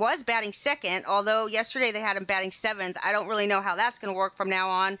 He was batting second, although yesterday they had him batting seventh. I don't really know how that's going to work from now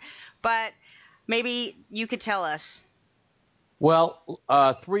on, but maybe you could tell us. Well,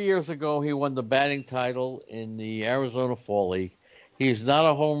 3 years ago, he won the batting title in the Arizona Fall League. He's not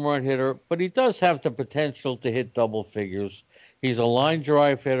a home run hitter, but he does have the potential to hit double figures. He's a line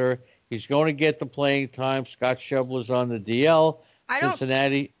drive hitter. He's going to get the playing time. Scott Schebler's on the DL. I don't.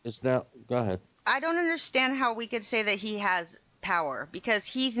 Cincinnati is now. Go ahead. I don't understand how we could say that he has power because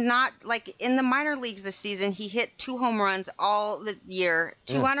he's not like in the minor leagues this season. He hit 2 home runs all the year,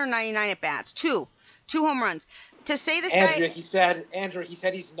 Yeah. 299 at bats, two home runs. To say this guy, Andrew, he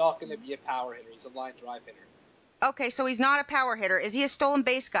said he's not going to be a power hitter. He's a line drive hitter. okay, so he's not a power hitter. Is he a stolen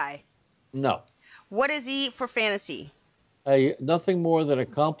base guy? No. What is he for fantasy? Nothing more than a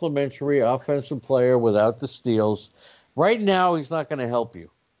complimentary offensive player without the steals. Right now, he's not going to help you.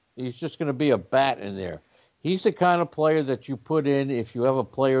 He's just going to be a bat in there. He's the kind of player that you put in if you have a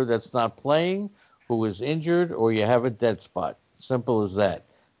player that's not playing, who is injured, or you have a dead spot. Simple as that.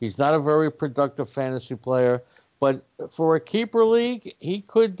 He's not a very productive fantasy player, but for a keeper league, he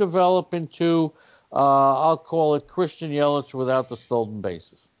could develop into, I'll call it Christian Yelich without the stolen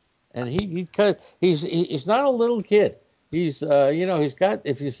bases. And he's not a little kid. He's got.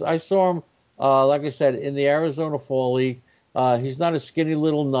 If you, I saw him, like I said, in the Arizona Fall League. He's not a skinny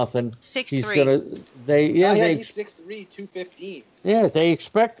little nothing. Six He's three. gonna. They Oh yeah yeah, they he's 6'3", 215. yeah they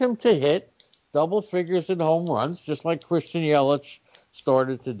expect him to hit double figures in home runs, just like Christian Yelich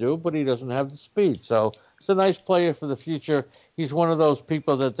started to do, but he doesn't have the speed. So it's a nice player for the future. He's one of those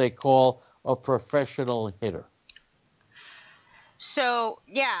people that they call a professional hitter. So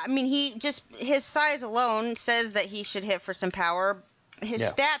yeah, I mean, his size alone says that he should hit for some power. His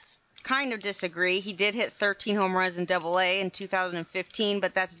Yeah. stats kind of disagree. He did hit 13 home runs in Double A in 2015,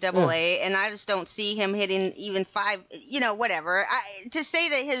 but that's Double Yeah. A, and I just don't see him hitting even five. Whatever. To say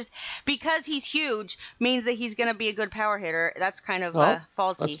that because he's huge means that he's going to be a good power hitter, that's kind of No, that's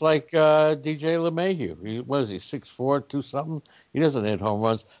faulty. like DJ LeMahieu. What is he, 6'4", 2 something? He doesn't hit home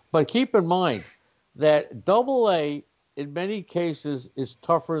runs. But keep in mind that Double A, in many cases, is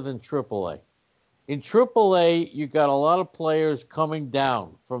tougher than Triple A. In Triple A, you got a lot of players coming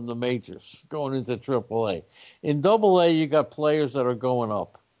down from the majors going into Triple A. In Double A, you got players that are going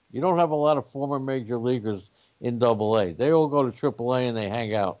up. You don't have a lot of former major leaguers in Double A. They all go to Triple A and they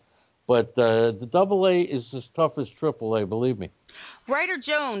hang out. But the Double A is as tough as Triple A, believe me. Ryder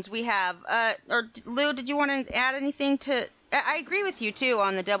Jones, we have. Lou, did you want to add anything to? I agree with you too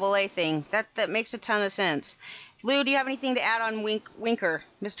on the Double A thing. That makes a ton of sense. Lou, do you have anything to add on Winker,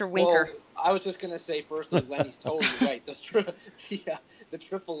 Mr. Well, Winker? I was just going to say, firstly, Lenny's totally right. The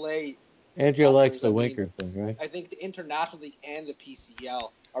AAA Andrew likes numbers, the I mean, Winker thing, right? I think the International League and the PCL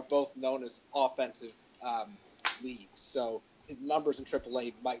are both known as offensive leagues. So his numbers in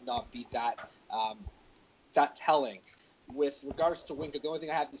AAA might not be that telling. With regards to Winker, the only thing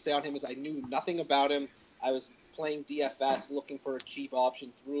I have to say on him is I knew nothing about him. I was playing DFS, looking for a cheap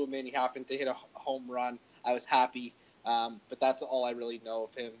option, threw him in. He happened to hit a home run. I was happy. But that's all I really know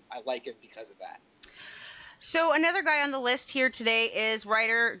of him. I like him because of that. So another guy on the list here today is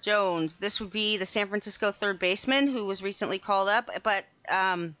Ryder Jones. This would be the San Francisco third baseman who was recently called up, but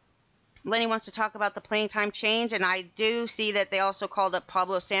Lenny wants to talk about the playing time change, and I do see that they also called up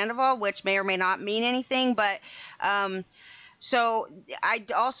Pablo Sandoval, which may or may not mean anything, but so I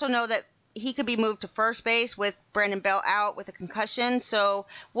also know that he could be moved to first base with Brandon Belt out with a concussion. So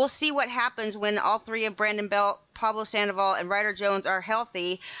we'll see what happens when all three of Brandon Belt, Pablo Sandoval, and Ryder Jones are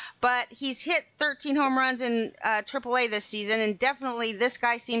healthy. But he's hit 13 home runs in AAA this season, and definitely this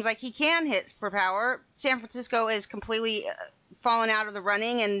guy seems like he can hit for power. San Francisco is completely fallen out of the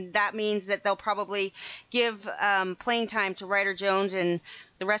running, and that means that they'll probably give playing time to Ryder Jones and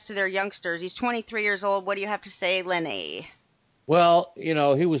the rest of their youngsters. He's 23 years old. What do you have to say, Lenny? Well,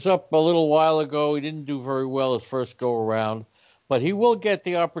 he was up a little while ago. He didn't do very well his first go around, but he will get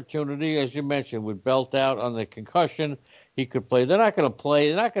the opportunity, as you mentioned, with Belt out on the concussion. He could play. They're not going to play.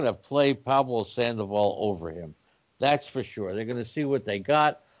 They're not going to play Pablo Sandoval over him. That's for sure. They're going to see what they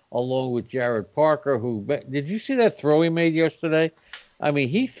got, along with Jared Parker. Who did you see that throw he made yesterday? I mean,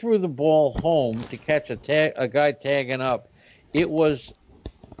 he threw the ball home to catch a guy tagging up. It was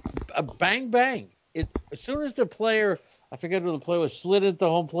a bang bang. as soon as the player, I forget who the player was, slid into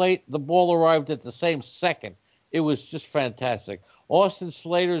home plate, the ball arrived at the same second. It was just fantastic. Austin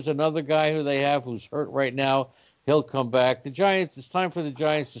Slater's another guy who they have who's hurt right now. He'll come back. The Giants, it's time for the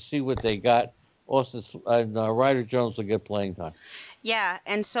Giants to see what they got. Austin and Ryder Jones will get playing time. Yeah,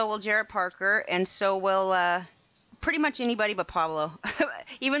 and so will Jarrett Parker, and so will pretty much anybody but Pablo.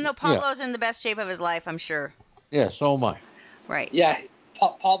 Even though Yeah, Pablo's in the best shape of his life, I'm sure. yeah, so am I. Right. Yeah,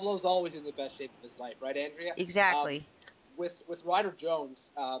 Pablo's always in the best shape of his life, right, Andrea? Um, Exactly. with Ryder Jones,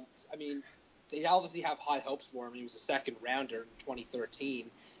 I mean, they obviously have high hopes for him. He was a second rounder in 2013,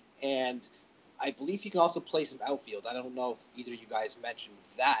 and I believe he can also play some outfield. I don't know if either of you guys mentioned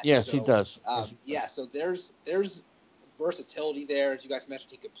that. Yes, he So does. Yes, he yeah, so there's versatility there. As you guys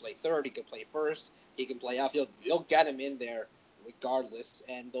mentioned, he could play third, he could play first, he can play outfield. They'll get him in there regardless,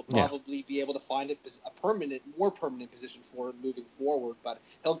 and they'll yeah. probably be able to find more permanent position for him moving forward. But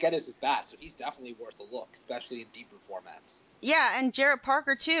he'll get his at bat, so he's definitely worth a look, especially in deeper formats. Yeah, and Jarrett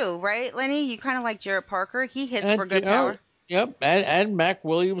Parker too, right, Lenny? You kind of like Jarrett Parker. He hits for And good power. yep, and Mac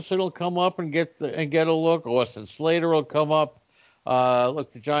Williamson will come up and get a look. Austin Slater will come up.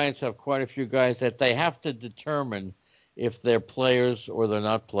 Look, the Giants have quite a few guys that they have to determine if they're players or they're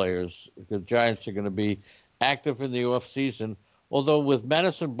not players. The Giants are going to be active in the off season. Although with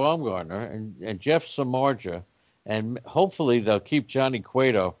Madison Baumgartner and Jeff Samardzija, and hopefully they'll keep Johnny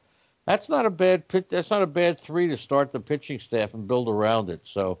Cueto. That's not a bad three to start the pitching staff and build around it.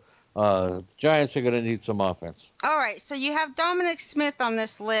 So the Giants are going to need some offense. All right, so you have Dominic Smith on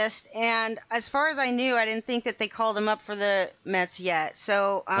this list, and as far as I knew, I didn't think that they called him up for the Mets yet.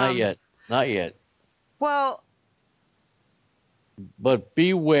 So, Not yet. Not yet. well, But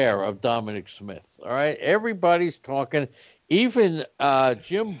beware of Dominic Smith. All right. Everybody's talking. Even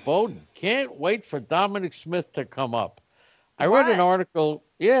Jim Bowden can't wait for Dominic Smith to come up. I read an what? article.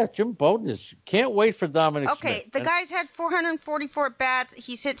 Yeah, Jim Bowden can't wait for Dominic Okay, Smith. the guy's had 444 bats.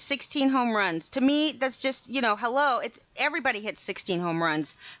 He's hit 16 home runs. To me, that's just, hello. It's everybody hits 16 home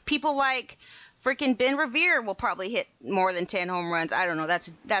runs. People like freaking Ben Revere will probably hit more than 10 home runs. I don't know.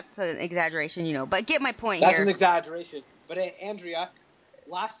 That's an exaggeration, but get my point That's an here. exaggeration. But Andrea,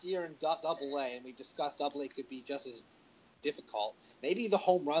 last year in Double A, and we've discussed Double A could be just as difficult. Maybe the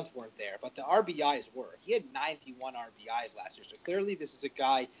home runs weren't there, but the RBIs were. He had 91 RBIs last year, so clearly this is a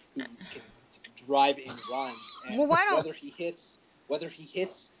guy who can drive in runs. Well, And why don't whether he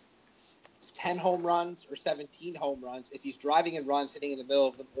hits 10 home runs or 17 home runs, if he's driving in runs, hitting in the middle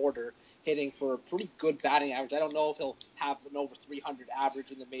of the order, hitting for a pretty good batting average. I don't know if he'll have an over 300 average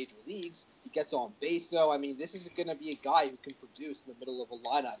in the major leagues. He gets on base, though. I mean, this is going to be a guy who can produce in the middle of a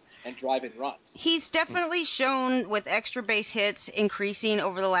lineup and drive in runs. he's definitely shown with extra base hits increasing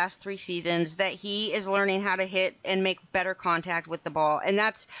over the last 3 seasons that he is learning how to hit and make better contact with the ball, and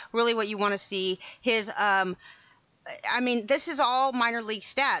that's really what you want to see. This is all minor league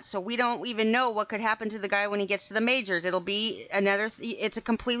stats, so we don't even know what could happen to the guy when he gets to the majors. It'll be it's a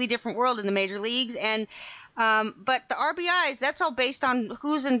completely different world in the major leagues, and but the RBIs, that's all based on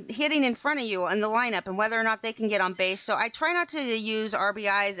who's hitting in front of you in the lineup and whether or not they can get on base. So I try not to use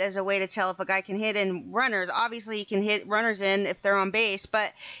RBIs as a way to tell if a guy can hit in runners. Obviously, he can hit runners in if they're on base,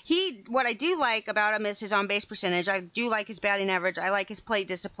 but what I do like about him is his on base percentage. I do like his batting average. I like his plate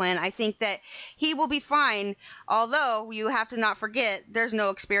discipline. I think that he will be fine, although you have to not forget there's no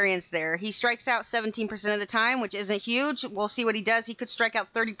experience there. He strikes out 17% of the time, which isn't huge. We'll see what he does. He could strike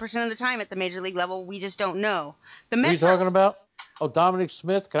out 30% of the time at the major league level. We just don't know. The Who are you Mets are. talking about? Oh, Dominic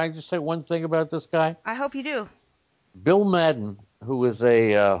Smith. Can I just say one thing about this guy? I hope you do. Bill Madden, who is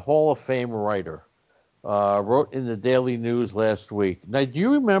a Hall of Fame writer, wrote in the Daily News last week. Now, do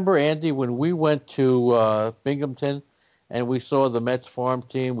you remember, Andy, when we went to Binghamton and we saw the Mets farm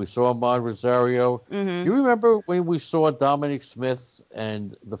team, we saw Ahmad Rosario? Do Mm-hmm. you remember when we saw Dominic Smith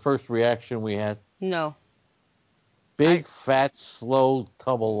and the first reaction we had? No. I Big, fat, slow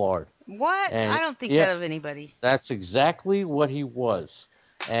tub of lard. what? I And don't think yeah, that of anybody. that's exactly what he was.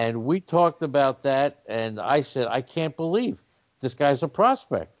 And we talked about that, and I said, I can't believe this guy's a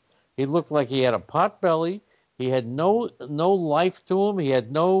prospect. He looked like he had a pot belly. He had no life to him. He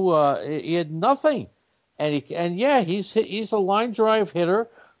had nothing. And yeah, he's a line drive hitter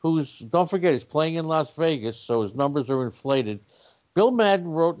who's, don't forget, he's playing in Las Vegas, so his numbers are inflated. Bill Madden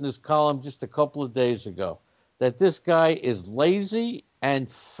wrote in his column just a couple of days ago that this guy is lazy and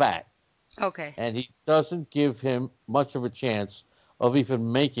fat, Okay. and he doesn't give him much of a chance of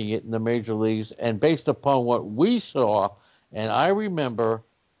even making it in the major leagues. And based upon what we saw, and I remember,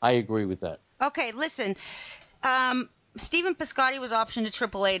 I agree with that. Okay. Listen. Stephen Piscotty was optioned to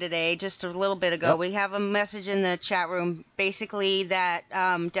AAA today, just a little bit ago. Yep. We have a message in the chat room, basically that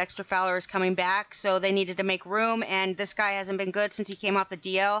Dexter Fowler is coming back, so they needed to make room. And this guy hasn't been good since he came off the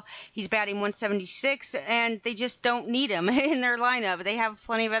DL. He's batting 176, and they just don't need him in their lineup. They have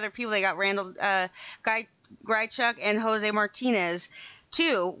plenty of other people. They got Randall Grichuk and Jose Martinez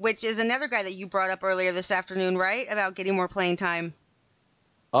too, which is another guy that you brought up earlier this afternoon, right? About getting more playing time.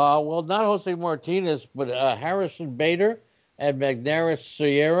 Well, not Jose Martinez, but Harrison Bader and Magneuris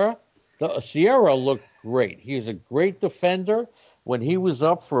Sierra. Sierra looked great. He's a great defender. When he was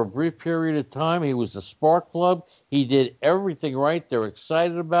up for a brief period of time, he was a spark plug. He did everything right. They're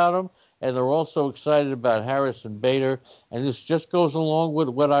excited about him, and they're also excited about Harrison Bader. And this just goes along with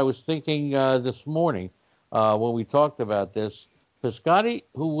what I was thinking this morning when we talked about this. Piscotty,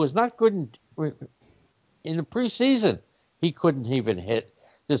 who was not good in the preseason, he couldn't even hit.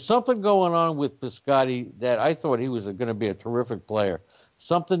 There's something going on with Piscotty that I thought he was going to be a terrific player.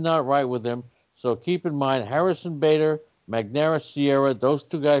 Something not right with him. So keep in mind, Harrison Bader, Magneuris Sierra, those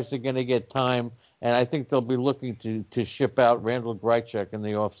two guys are going to get time, and I think they'll be looking to ship out Randall Grichuk in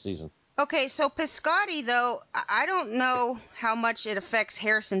the offseason. Okay, so Piscotty, though, I don't know how much it affects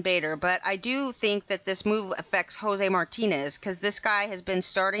Harrison Bader, but I do think that this move affects Jose Martinez because this guy has been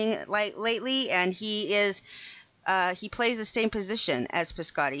starting lately, and he plays the same position as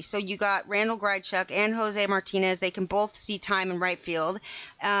Piscotty. So you got Randall Grichuk and Jose Martinez. They can both see time in right field.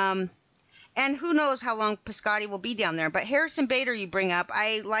 And who knows how long Piscotty will be down there. But Harrison Bader you bring up,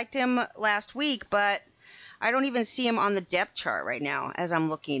 I liked him last week, but I don't even see him on the depth chart right now as I'm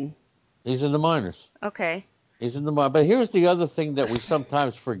looking. He's in the minors. Okay. He's in the minors. But here's the other thing that we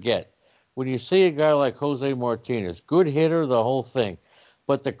sometimes forget. When you see a guy like Jose Martinez, good hitter, the whole thing.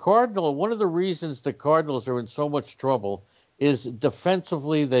 But one of the reasons the Cardinals are in so much trouble is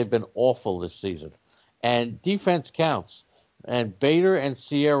defensively they've been awful this season. And defense counts. And Bader and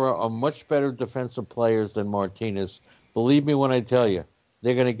Sierra are much better defensive players than Martinez. Believe me when I tell you,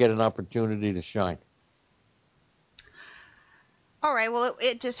 they're going to get an opportunity to shine. All right. Well,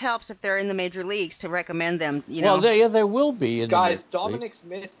 it just helps if they're in the major leagues to recommend them. Well, they will be in the Guys, major league. Dominic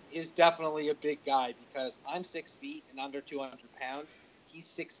Smith is definitely a big guy because I'm 6 feet and under 200 pounds. He's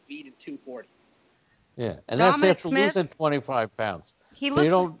 6 feet and 240. Yeah, and that's Dominic after Smith, losing 25 pounds. he So you looks.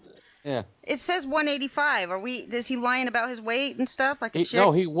 don't. Yeah. It says 185. Is he lying about his weight and stuff like a No,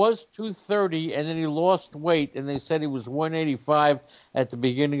 chick? he was 230, and then he lost weight, and they said he was 185 at the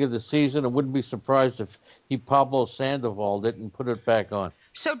beginning of the season. I wouldn't be surprised if he Pablo Sandoval it and put it back on.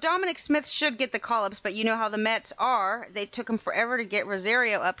 So Dominic Smith should get the call-ups, but you know how the Mets are. They took him forever to get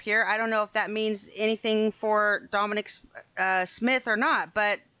Rosario up here. I don't know if that means anything for Dominic Smith or not,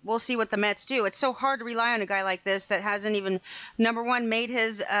 but we'll see what the Mets do. It's so hard to rely on a guy like this that hasn't even, number one, made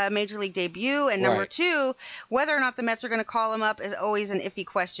his major league debut, and number Right. two, whether or not the Mets are going to call him up is always an iffy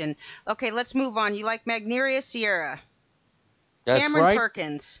question. Okay, let's move on. You like Magneuris Sierra? That's Cameron right.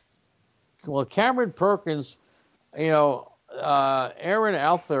 Perkins. Well, Cameron Perkins, Aaron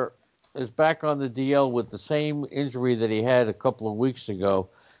Alther is back on the DL with the same injury that he had a couple of weeks ago,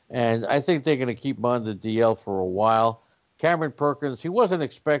 and I think they're going to keep him on the DL for a while. Cameron Perkins, he wasn't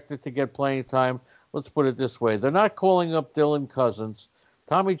expected to get playing time. Let's put it this way: they're not calling up Dylan Cousins.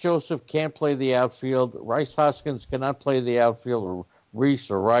 Tommy Joseph can't play the outfield. Rice Hoskins cannot play the outfield, or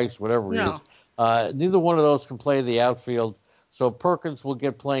Reese or Rice, whatever he No. is. Neither one of those can play the outfield. So Perkins will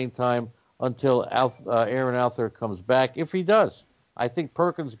get playing time until Aaron Alther comes back, if he does. I think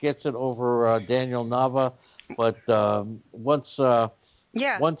Perkins gets it over Daniel Nava, but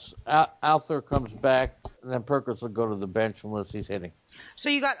Yeah. once Alther comes back, then Perkins will go to the bench unless he's hitting. So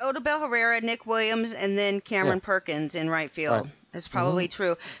you got Odubel Herrera, Nick Williams, and then Yeah, Cameron Perkins in right right. field. That's Mm-hmm. probably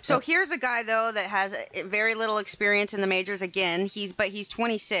true. So Yep. here's a guy though that has very little experience in the majors. Again, he's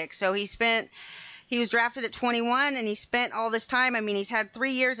 26, so he was drafted at 21, and he spent all this time. I mean, he's had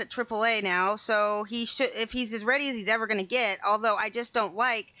 3 years at AAA now, so he should, if he's as ready as he's ever going to get. Although I just don't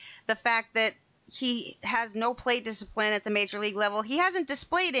like the fact that he has no plate discipline at the major league level. He hasn't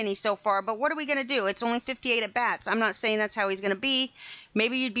displayed any so far, but what are we going to do? It's only 58 at bats. I'm not saying that's how he's going to be.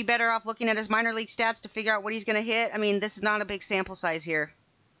 Maybe you'd be better off looking at his minor league stats to figure out what he's going to hit. I mean, this is not a big sample size here.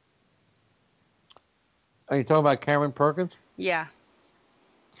 Are you talking about Cameron Perkins? Yeah.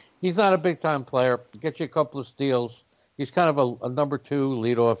 He's not a big time player. Gets you a couple of steals. He's kind of a number two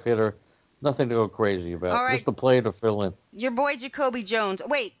leadoff hitter. Nothing to go crazy All about. right. Just a play to fill in. Your boy Jacoby Jones.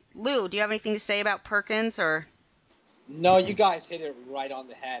 Wait, Lou, do you have anything to say about Perkins or? No, you guys hit it right on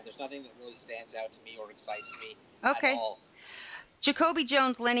the head. There's nothing that really stands out to me or excites me at Okay. all. Jacoby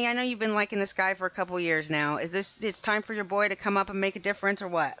Jones, Lenny, I know you've been liking this guy for a couple years now. It's time for your boy to come up and make a difference or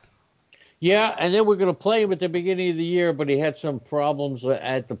what? Yeah, and then we're going to play him at the beginning of the year, but he had some problems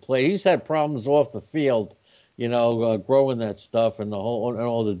at the play. He's had problems off the field, growing that stuff and the whole and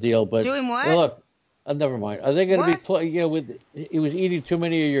all the deal. But Doing you know, what? look, never mind. Are they going to be What? play? With he was eating too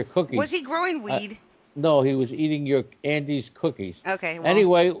many of your Was cookies. he growing Uh, weed? no, he was eating your Andy's cookies. Okay, well,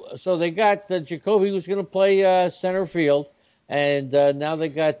 Anyway, so they got Jacoby was going to play center field, and now they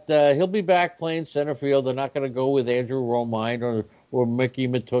got he'll be back playing center field. They're not going to go with Andrew Romine or Mickey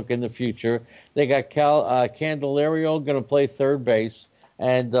Matuk in the future. They got Candelario going to play third base,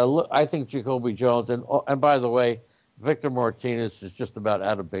 and look, I think Jacoby Jones and by the way, Victor Martinez is just about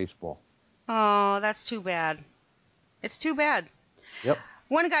out of baseball. oh, that's too bad. It's too bad. Yep.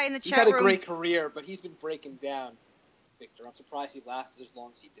 One guy in the He's had chat a room great career, but he's been breaking down, Victor. I'm surprised he lasted as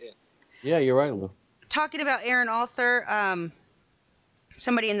long as he did. Yeah, you're right, Lou. talking about Aaron Arthur.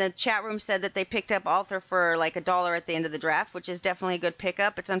 Somebody in the chat room said that they picked up Arthur for like $1 at the end of the draft, which is definitely a good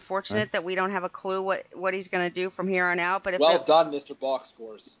pickup. It's Right? unfortunate that we don't have a clue what he's going to do from here on out. But if Well done, Mr. Box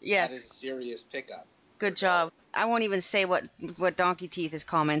Scores. That yes, is a serious pickup. good job. I won't even say what Donkey Teeth is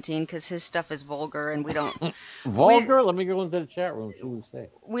commenting because his stuff is vulgar and we Vulgar. Let me go into the chat room. See what they say.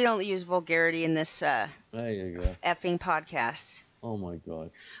 we don't use vulgarity in this There you go. effing podcast. Oh my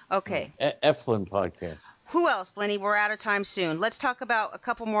God. Okay. Eflin podcast. Who else, Lenny? We're out of time soon. Let's talk about a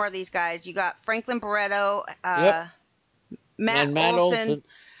couple more of these guys. You got Franklin Barreto, Yep. Matt And Matt Olson, Olson.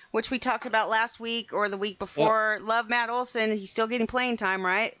 which we talked about last week or the week Yep. before. Love Matt Olson. He's still getting playing time,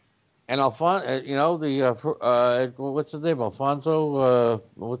 right? And what's his name? Alfonso,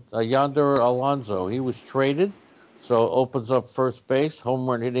 Yonder Alonso. He was traded, so opens up first base, home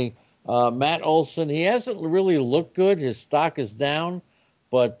run hitting. Matt Olson, he hasn't really looked good. His stock is down,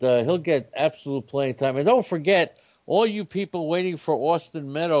 but he'll get absolute playing time. And don't forget, all you people waiting for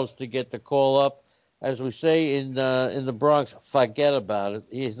Austin Meadows to get the call up, as we say in the Bronx, forget about it.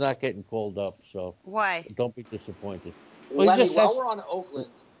 He's not getting called up, so Why? don't be disappointed. Well, he Lenny, just while has, we're on Oakland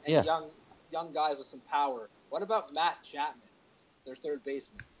and yeah. young guys with some power, what about Matt Chapman, their third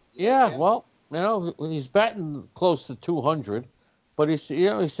baseman? You like Yeah, him? well, he's batting close to 200, but he's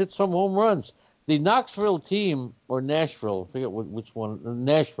hit some home runs. The Knoxville team or Nashville, I forget which one,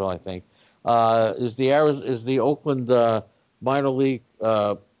 Nashville, I think, is the Oakland minor league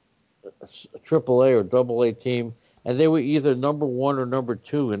AAA or Double A team, and they were either number one or number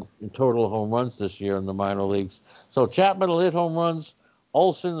two in total home runs this year in the minor leagues. So Chapman will hit home runs.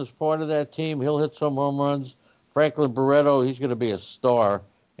 Olson is part of that team. He'll hit some home runs. Franklin Barreto, he's going to be a star,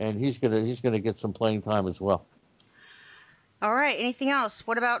 and he's gonna get some playing time as well. All right. Anything else?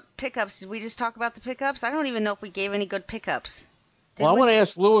 What about pickups? Did we just talk about the pickups? I don't even know if we gave any good pickups. Did Well, I we? want to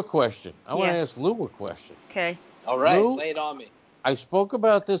ask Lou a question. Yeah. Okay. All right, Lou, lay it on me. I spoke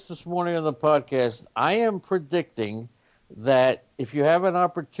about this morning on the podcast. I am predicting that if you have an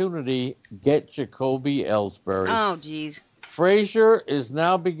opportunity, get Jacoby Ellsbury. Oh, geez. Frazier is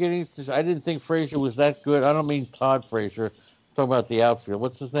now beginning to. I didn't think Frazier was that good. I don't mean Todd Frazier. I'm talking about the outfield.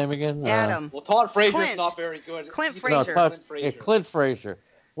 What's his name again? Adam. Well, Todd Frazier's Clint. not very good Clint either. No, Frazier. Todd. Clint Yeah, Frazier. Clint Frazier.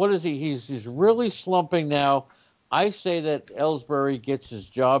 What is he? He's really slumping now. I say that Ellsbury gets his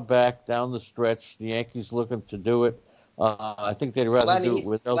job back down the stretch. The Yankees looking to do it. I think they'd rather do it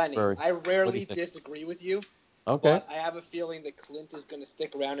with Lenny, Ellsbury. I What do you rarely think? disagree with you, Okay. but I have a feeling that Clint is going to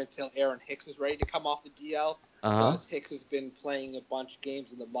stick around until Aaron Hicks is ready to come off the DL Uh huh. because Hicks has been playing a bunch of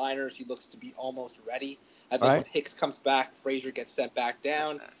games in the minors. He looks to be almost ready. I think when Right. Hicks comes back, Frazier gets sent back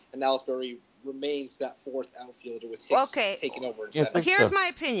down, and Ellsbury remains that fourth outfielder with Hicks Okay. taking over in You center. think Here's so? my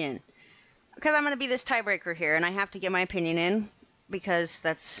opinion. Because I'm going to be this tiebreaker here, and I have to get my opinion in because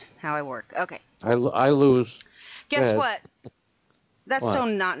that's how I work. Okay. I lose. Go Guess ahead. what? That's so What?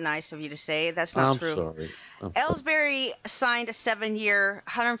 not nice of you to say. That's not I'm true. sorry. Ellsbury signed a 7-year,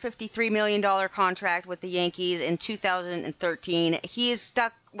 $153 million contract with the Yankees in 2013. He is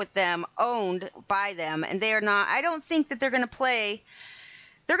stuck with them, owned by them, and they are not. I don't think that they're going to play.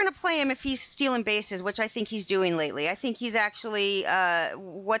 They're going to play him if he's stealing bases, which I think he's doing lately. I think he's actually,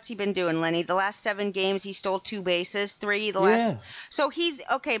 what's he been doing, Lenny? The last 7 games, he stole 2 bases, 3 the last. Yeah. So he's,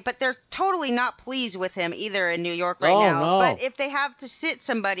 okay, but they're totally not pleased with him either in New York right No, now. But no. if they have to sit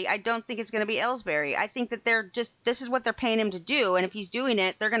somebody, I don't think it's going to be Ellsbury. I think that this is what they're paying him to do, and if he's doing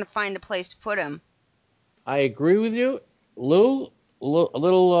it, they're going to find a place to put him. I agree with you, Lou. A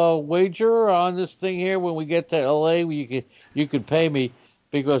little wager on this thing here when we get to L.A. You could pay me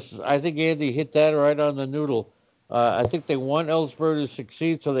because I think Andy hit that right on the noodle. I think they want Ellsbury to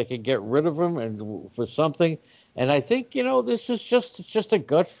succeed so they can get rid of him and for something. And I think this is just a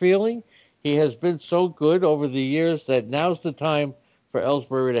gut feeling. He has been so good over the years that now's the time for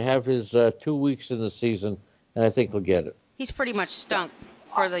Ellsbury to have his 2 weeks in the season, and I think he'll get it. He's pretty much That, stunk.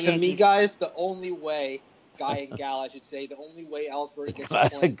 for the To me, Yankees. guys, the only way, Guy and Gal, I should say, the only way Ellsbury gets his playing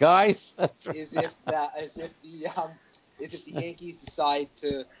time Guys, that's right. is if that is if the Yankees decide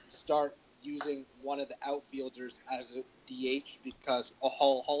to start using one of the outfielders as a DH because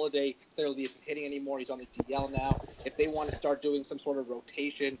Holiday clearly isn't hitting anymore. He's on the DL now. If they want to start doing some sort of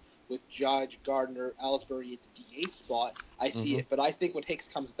rotation with Judge, Gardner, Ellsbury at the DH spot, I see Hmm. it. But I think when Hicks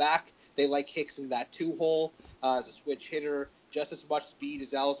comes back, they like Hicks in that two hole as a switch hitter, just as much speed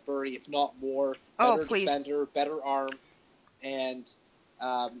as Ellsbury, if not more. Oh, Better please. defender, better arm, and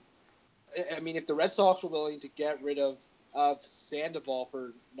um, I mean, if the Red Sox were willing to get rid of Sandoval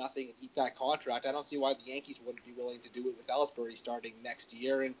for nothing and eat that contract, I don't see why the Yankees wouldn't be willing to do it with Ellsbury starting next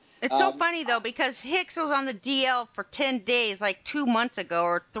year. And It's so um, funny though because Hicks was on the DL for 10 days like 2 months ago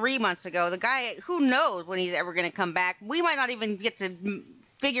or 3 months ago. The guy, who knows when he's ever going to come back. We might not even get to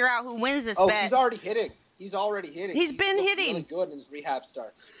figure out who wins this oh, bet. he's already hitting. He's already hitting. He's He's been looked really hitting. good in his rehab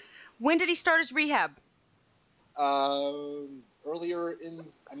starts. When did he start his rehab? Earlier in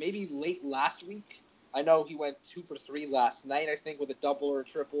maybe late last week. I know he went 2 for 3 last night, I think, with a double or a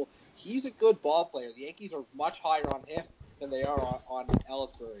triple. He's a good ball player. The Yankees are much higher on him than they are on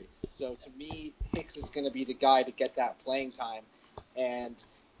Ellsbury. So to me, Hicks is going to be the guy to get that playing time. And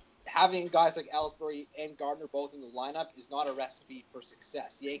having guys like Ellsbury and Gardner both in the lineup is not a recipe for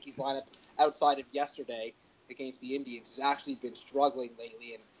success. The Yankees lineup outside of yesterday against the Indians has actually been struggling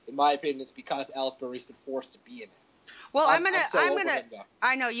lately, and in my opinion, it's because Ellsbury's been forced to be in it. Well, I'm so I'm over gonna. him though.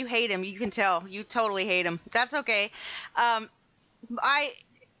 I know you hate him. You can tell. You totally hate him. That's okay. Um, I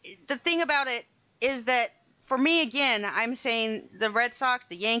the thing about it is that for me again, I'm saying the Red Sox,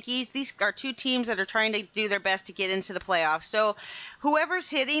 the Yankees, these are two teams that are trying to do their best to get into the playoffs. So whoever's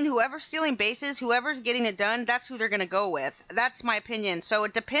hitting, whoever's stealing bases, whoever's getting it done, that's who they're going to go with. That's my opinion. So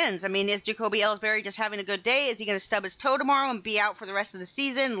it depends. I mean, is Jacoby Ellsbury just having a good day? Is he going to stub his toe tomorrow and be out for the rest of the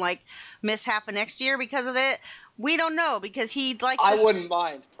season, like miss half of next year because of it? We don't know because he likes I to. wouldn't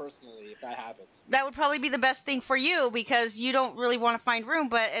mind personally if that happened. That would probably be the best thing for you because you don't really want to find room.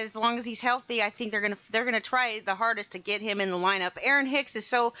 But as long as he's healthy, I think they're gonna try the hardest to get him in the lineup. Aaron Hicks is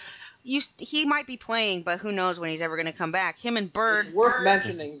so. He might be playing, but who knows when he's ever gonna come back? Him and It's Bird, worth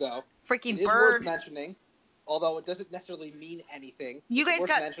mentioning though. It freaking is worth Bird. mentioning, although it doesn't necessarily mean anything. You It's guys worth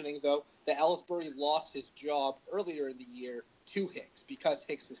got mentioning though that Ellsbury lost his job earlier in the year to Hicks because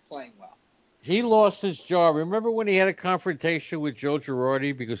Hicks was playing well. He lost his job. Remember when he had a confrontation with Joe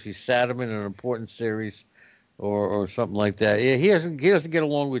Girardi because he sat him in an important series or something like that? Yeah, he doesn't get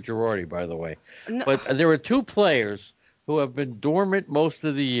along with Girardi, by the way. no, But there are two players who have been dormant most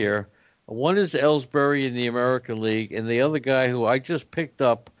of the year. One is Ellsbury in the American League, and the other guy who I just picked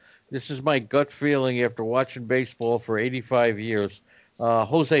up. This is my gut feeling after watching baseball for 85 years.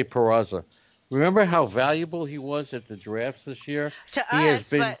 Jose Peraza. Remember how valuable he was at the drafts this year? to He has us,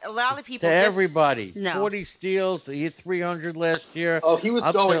 been but a lot of to people just everybody. no. 40 steals. He hit 300 last year. Oh, he was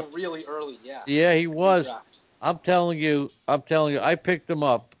I'm going tell, really early, yeah, yeah, he in was. redraft. I'm telling you, I picked him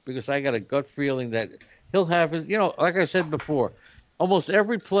up because I got a gut feeling that he'll have it. Like I said before, almost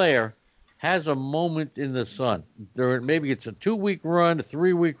every player has a moment in the sun. Maybe it's a 2 week run, a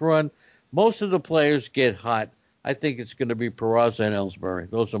 3 week run. Most of the players get hot. I think it's going to be Peraza and Ellsbury.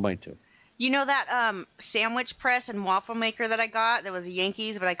 Those are my two. You know that sandwich press and waffle maker that I got that was a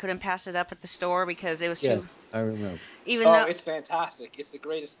Yankees, but I couldn't pass it up at the store because it was too. Yes, I remember. Even Oh, though it's fantastic. It's the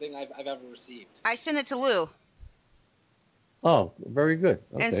greatest thing I've ever received. I sent it to Lou, Oh, very good.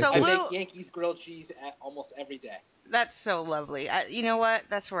 and Okay, so I cool. Lou, make Yankees grilled cheese almost every day. that's so lovely. You know what?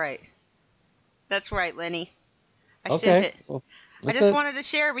 That's right. That's right, Lenny. I sent Okay, it. well, I that's just it. wanted to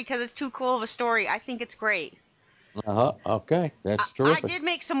share because it's too cool of a story. I think it's great. Uh-huh. Okay, that's I terrific. did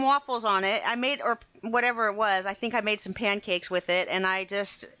make some waffles on it. I made, or whatever it was. I think I made some pancakes with it, and I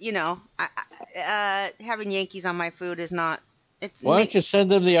just, having Yankees on my food is not. It's Why don't you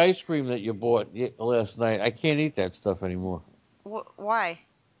send them the ice cream that you bought last night? I can't eat that stuff anymore. why?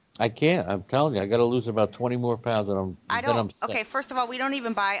 I can't. I'm telling you, I got to lose about 20 more pounds, and I then don't. I'm set. Okay, first of all, we don't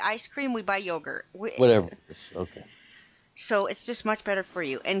even buy ice cream. We buy yogurt. Whatever it is. Okay. So it's just much better for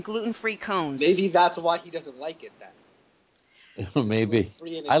you. And gluten-free cones. Maybe that's why he doesn't like it then. It's gluten Maybe.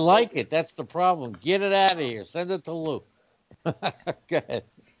 free and I it's like yogurt. it. That's the problem. Get it out of here. Send it to Lou. Go ahead.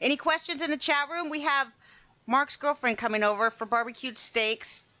 Any questions in the chat room? We have Mark's girlfriend coming over for barbecued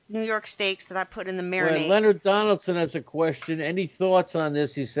steaks, New York steaks that I put in the Well, marinade. Leonard Donaldson has a question. Any thoughts on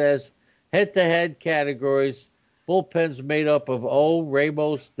this? He says head-to-head categories. Bullpens made up of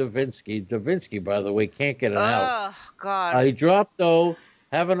Ramos, Davinsky. Davinsky, by the way, can't get an out. Oh God. He dropped O.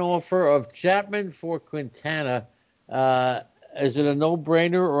 Have an offer of Chapman for Quintana. Uh, Is it a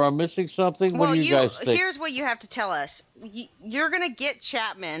no-brainer, or I'm missing something? What do Well, you guys think? here's what you have to tell us. You're gonna get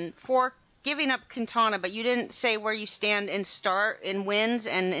Chapman for giving up Quintana, but you didn't say where you stand in start in wins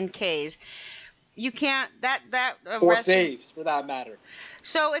and in Ks. You can't that Or rest. saves, for that matter.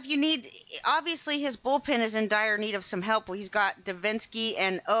 So if you need, obviously his bullpen is in dire need of some help. Well, he's got Davinsky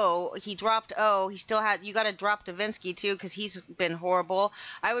and O. He dropped O. He still had. You got to drop Davinsky too because he's been horrible.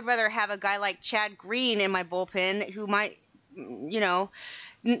 I would rather have a guy like Chad Green in my bullpen who might, you know,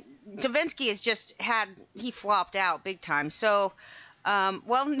 Davinsky has just had he flopped out big time. So, well,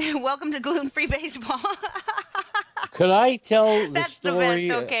 welcome to gluten-free baseball. Could I tell the That's the best.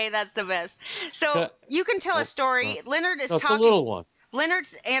 story? Okay, that's the best. Could So I- you can tell a oh, story. Leonard is no, it's a talking. little one.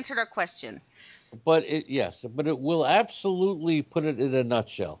 Leonard's answered our question. But it will absolutely put it in a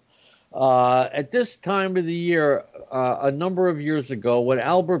nutshell. At this time of the year, a number of years ago, when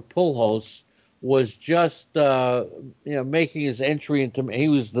Albert Pujols was just making his entry into, he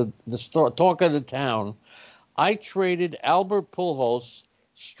was the talk of the town. I traded Albert Pujols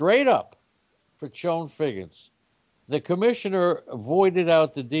straight up for Chone Figgins. The commissioner voided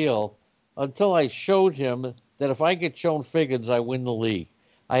out the deal until I showed him that if I get Chone Figgins, I win the league.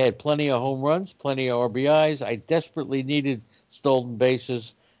 I had plenty of home runs, plenty of RBIs. I desperately needed stolen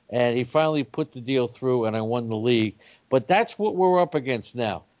bases, and he finally put the deal through, and I won the league. But that's what we're up against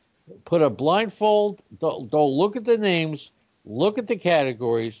now. Put a blindfold. Don't look at the names. Look at the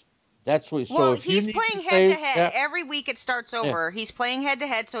categories. That's what. So Well, if you he's need to playing head to save, head. yeah, Every week it starts yeah. over. He's playing head to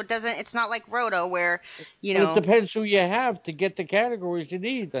head, so it doesn't. It's not like Roto where, you But it know, depends who you have to get the categories you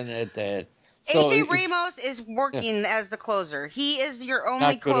need on head to head. So AJ if Ramos is yeah, working as the closer. He is your only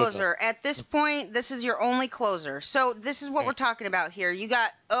not good enough. closer. At this point, this is your only closer. So this is what we're Okay. talking about here. You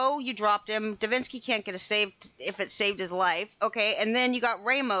got you dropped him. Davinsky can't get a save if it saved his life. Okay, and then you got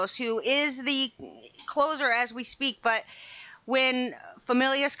Ramos, who is the closer as we speak, but when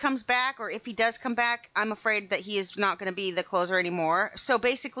Familius comes back, or if he does come back, I'm afraid that he is not going to be the closer anymore. So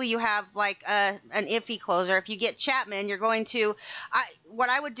basically, you have like an iffy closer. If you get Chapman, you're going to. What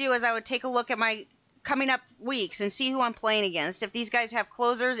I would do is I would take a look at my coming up weeks and see who I'm playing against. If these guys have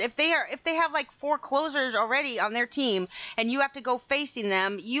closers, if they have like four closers already on their team and you have to go facing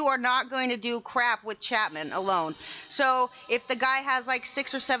them, you are not going to do crap with Chapman alone. So if the guy has like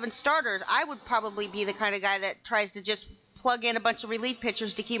 6 or 7 starters, I would probably be the kind of guy that tries to just plug in a bunch of relief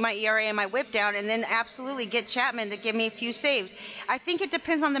pitchers to keep my ERA and my whip down, and then absolutely get Chapman to give me a few saves. I think it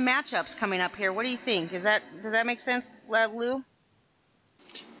depends on the matchups coming up here. What do you think? Does that make sense, Lou?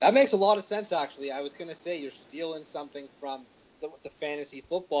 That makes a lot of sense, actually. I was going to say you're stealing something from what the fantasy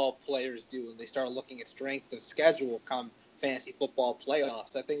football players do when they start looking at strength of schedule come fantasy football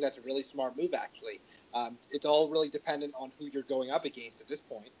playoffs. I think that's a really smart move, actually. It's all really dependent on who you're going up against at this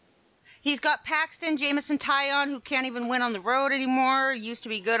point. He's got Paxton, Jamison Tyon, who can't even win on the road anymore. Used to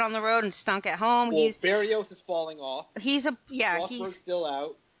be good on the road and stunk at home. Well, Barrios is falling off. He's a yeah. Strasburg's still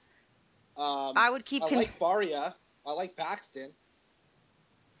out. I would keep. I like Faria. I like Paxton.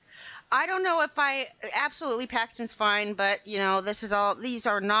 I don't know if I absolutely Paxton's fine, but this is all. These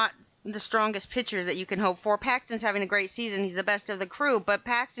are not the strongest pitchers that you can hope for. Paxton's having a great season. He's the best of the crew, but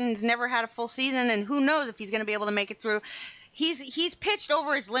Paxton's never had a full season, and who knows if he's going to be able to make it through. He's pitched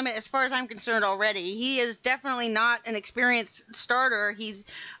over his limit as far as I'm concerned already. He is definitely not an experienced starter. He's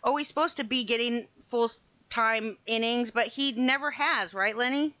always supposed to be getting full time innings, but he never has, right,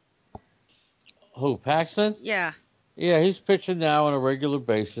 Lenny? Who, Paxton? Yeah. Yeah, he's pitching now on a regular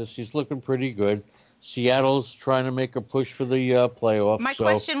basis. He's looking pretty good. Seattle's trying to make a push for the playoffs. My So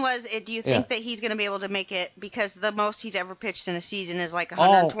question was, do you yeah. think that he's going to be able to make it? Because the most he's ever pitched in a season is like Oh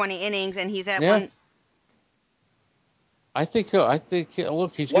 120 innings, and he's at yeah. I think. Look, he's going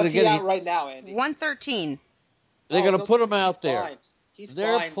to What's he get. at right now, Andy? 113. They're Oh, going to put him he's out there. fine. He's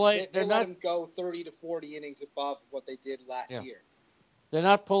They're fine. play. They They're let not. him go 30 to 40 innings above what they did last Yeah. year. They're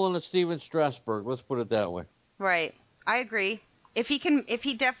not pulling a Steven Strasburg. Let's put it that way. Right. I agree. If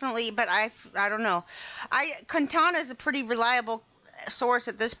he definitely, but I don't know. Quintana is a pretty reliable source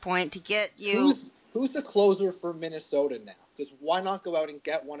at this point to get you. Who's the closer for Minnesota now? Because why not go out and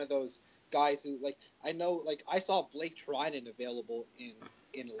get one of those guys who I know I saw Blake Trinan available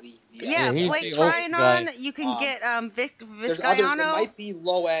in a league the Yeah, Yeah, the he's other Blake the old day. Trinon. guy. You can get There Vizcaino. might be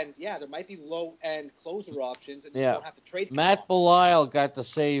low end, there might be low end closer options, and you Yeah. won't have to trade Matt Quintana. Belisle got the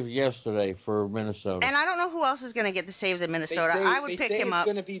save yesterday for Minnesota. And I don't know who else is going to get the saves in Minnesota. I would They pick say him it's up.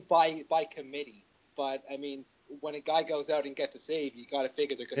 going to be by committee, but I mean, when a guy goes out and gets a save, you got to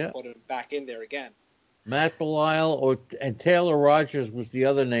figure they're going to Yeah. put him back in there again. Matt Belisle and Taylor Rogers was the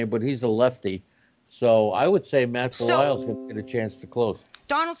other name, but he's a lefty. So I would say Matt Belisle is So going to get a chance to close.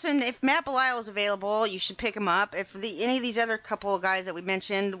 Donaldson, if Matt Belisle is available, you should pick him up. If any of these other couple of guys that we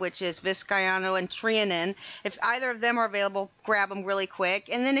mentioned, which is Vizcaino and Trianen, if either of them are available, grab them really quick.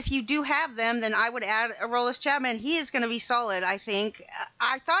 And then if you do have them, then I would add Aroldis Chapman. He is going to be solid, I think.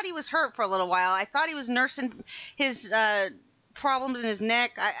 I thought he was hurt for a little while. I thought he was nursing his problems in his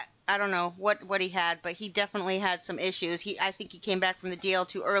neck. I don't know what he had, but he definitely had some issues. I think he came back from the DL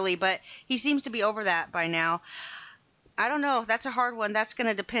too early, but he seems to be over that by now. I don't know. That's a hard one. That's going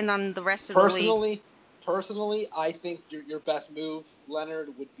to depend on the rest of the league. Personally, I think your best move,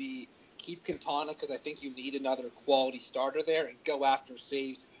 Leonard, would be keep Quintana because I think you need another quality starter there and go after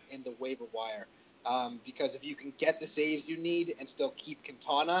saves in the waiver wire. Because if you can get the saves you need and still keep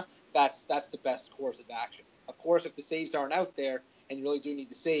Quintana, that's the best course of action. Of course, if the saves aren't out there and you really do need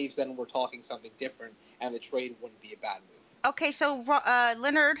the saves, then we're talking something different, and the trade wouldn't be a bad move. Okay, so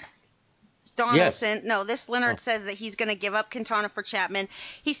Leonard Yes. Donaldson. No, this Leonard Oh, says that he's going to give up Quintana for Chapman.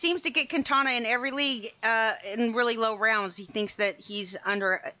 He seems to get Quintana in every league in really low rounds. He thinks that he's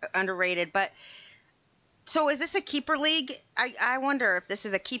underrated. But so is this a keeper league? I wonder if this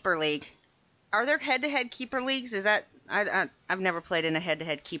is a keeper league. Are there head-to-head keeper leagues? Is that I've never played in a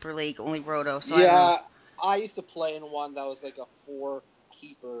head-to-head keeper league, only Roto, so I don't know. Yeah, I used to play in one that was like a four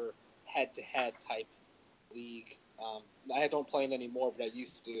keeper head to head type league. I don't play it anymore, but I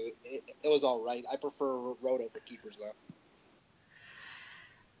used to. It was all right. I prefer Roto for keepers though.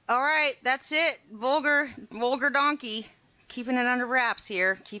 All right, that's it. Vulgar donkey. Keeping it under wraps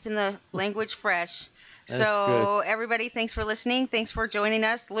here, keeping the language fresh. that's good. So, everybody, thanks for listening. Thanks for joining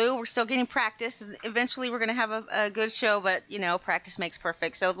us. Lou, we're still getting practice. Eventually, we're going to have a good show, but, practice makes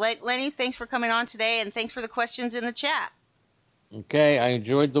perfect. So, Lenny, thanks for coming on today, and thanks for the questions in the chat. Okay, I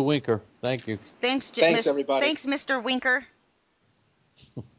enjoyed the winker. Thank you. Thanks everybody. Thanks, Mr. Winker.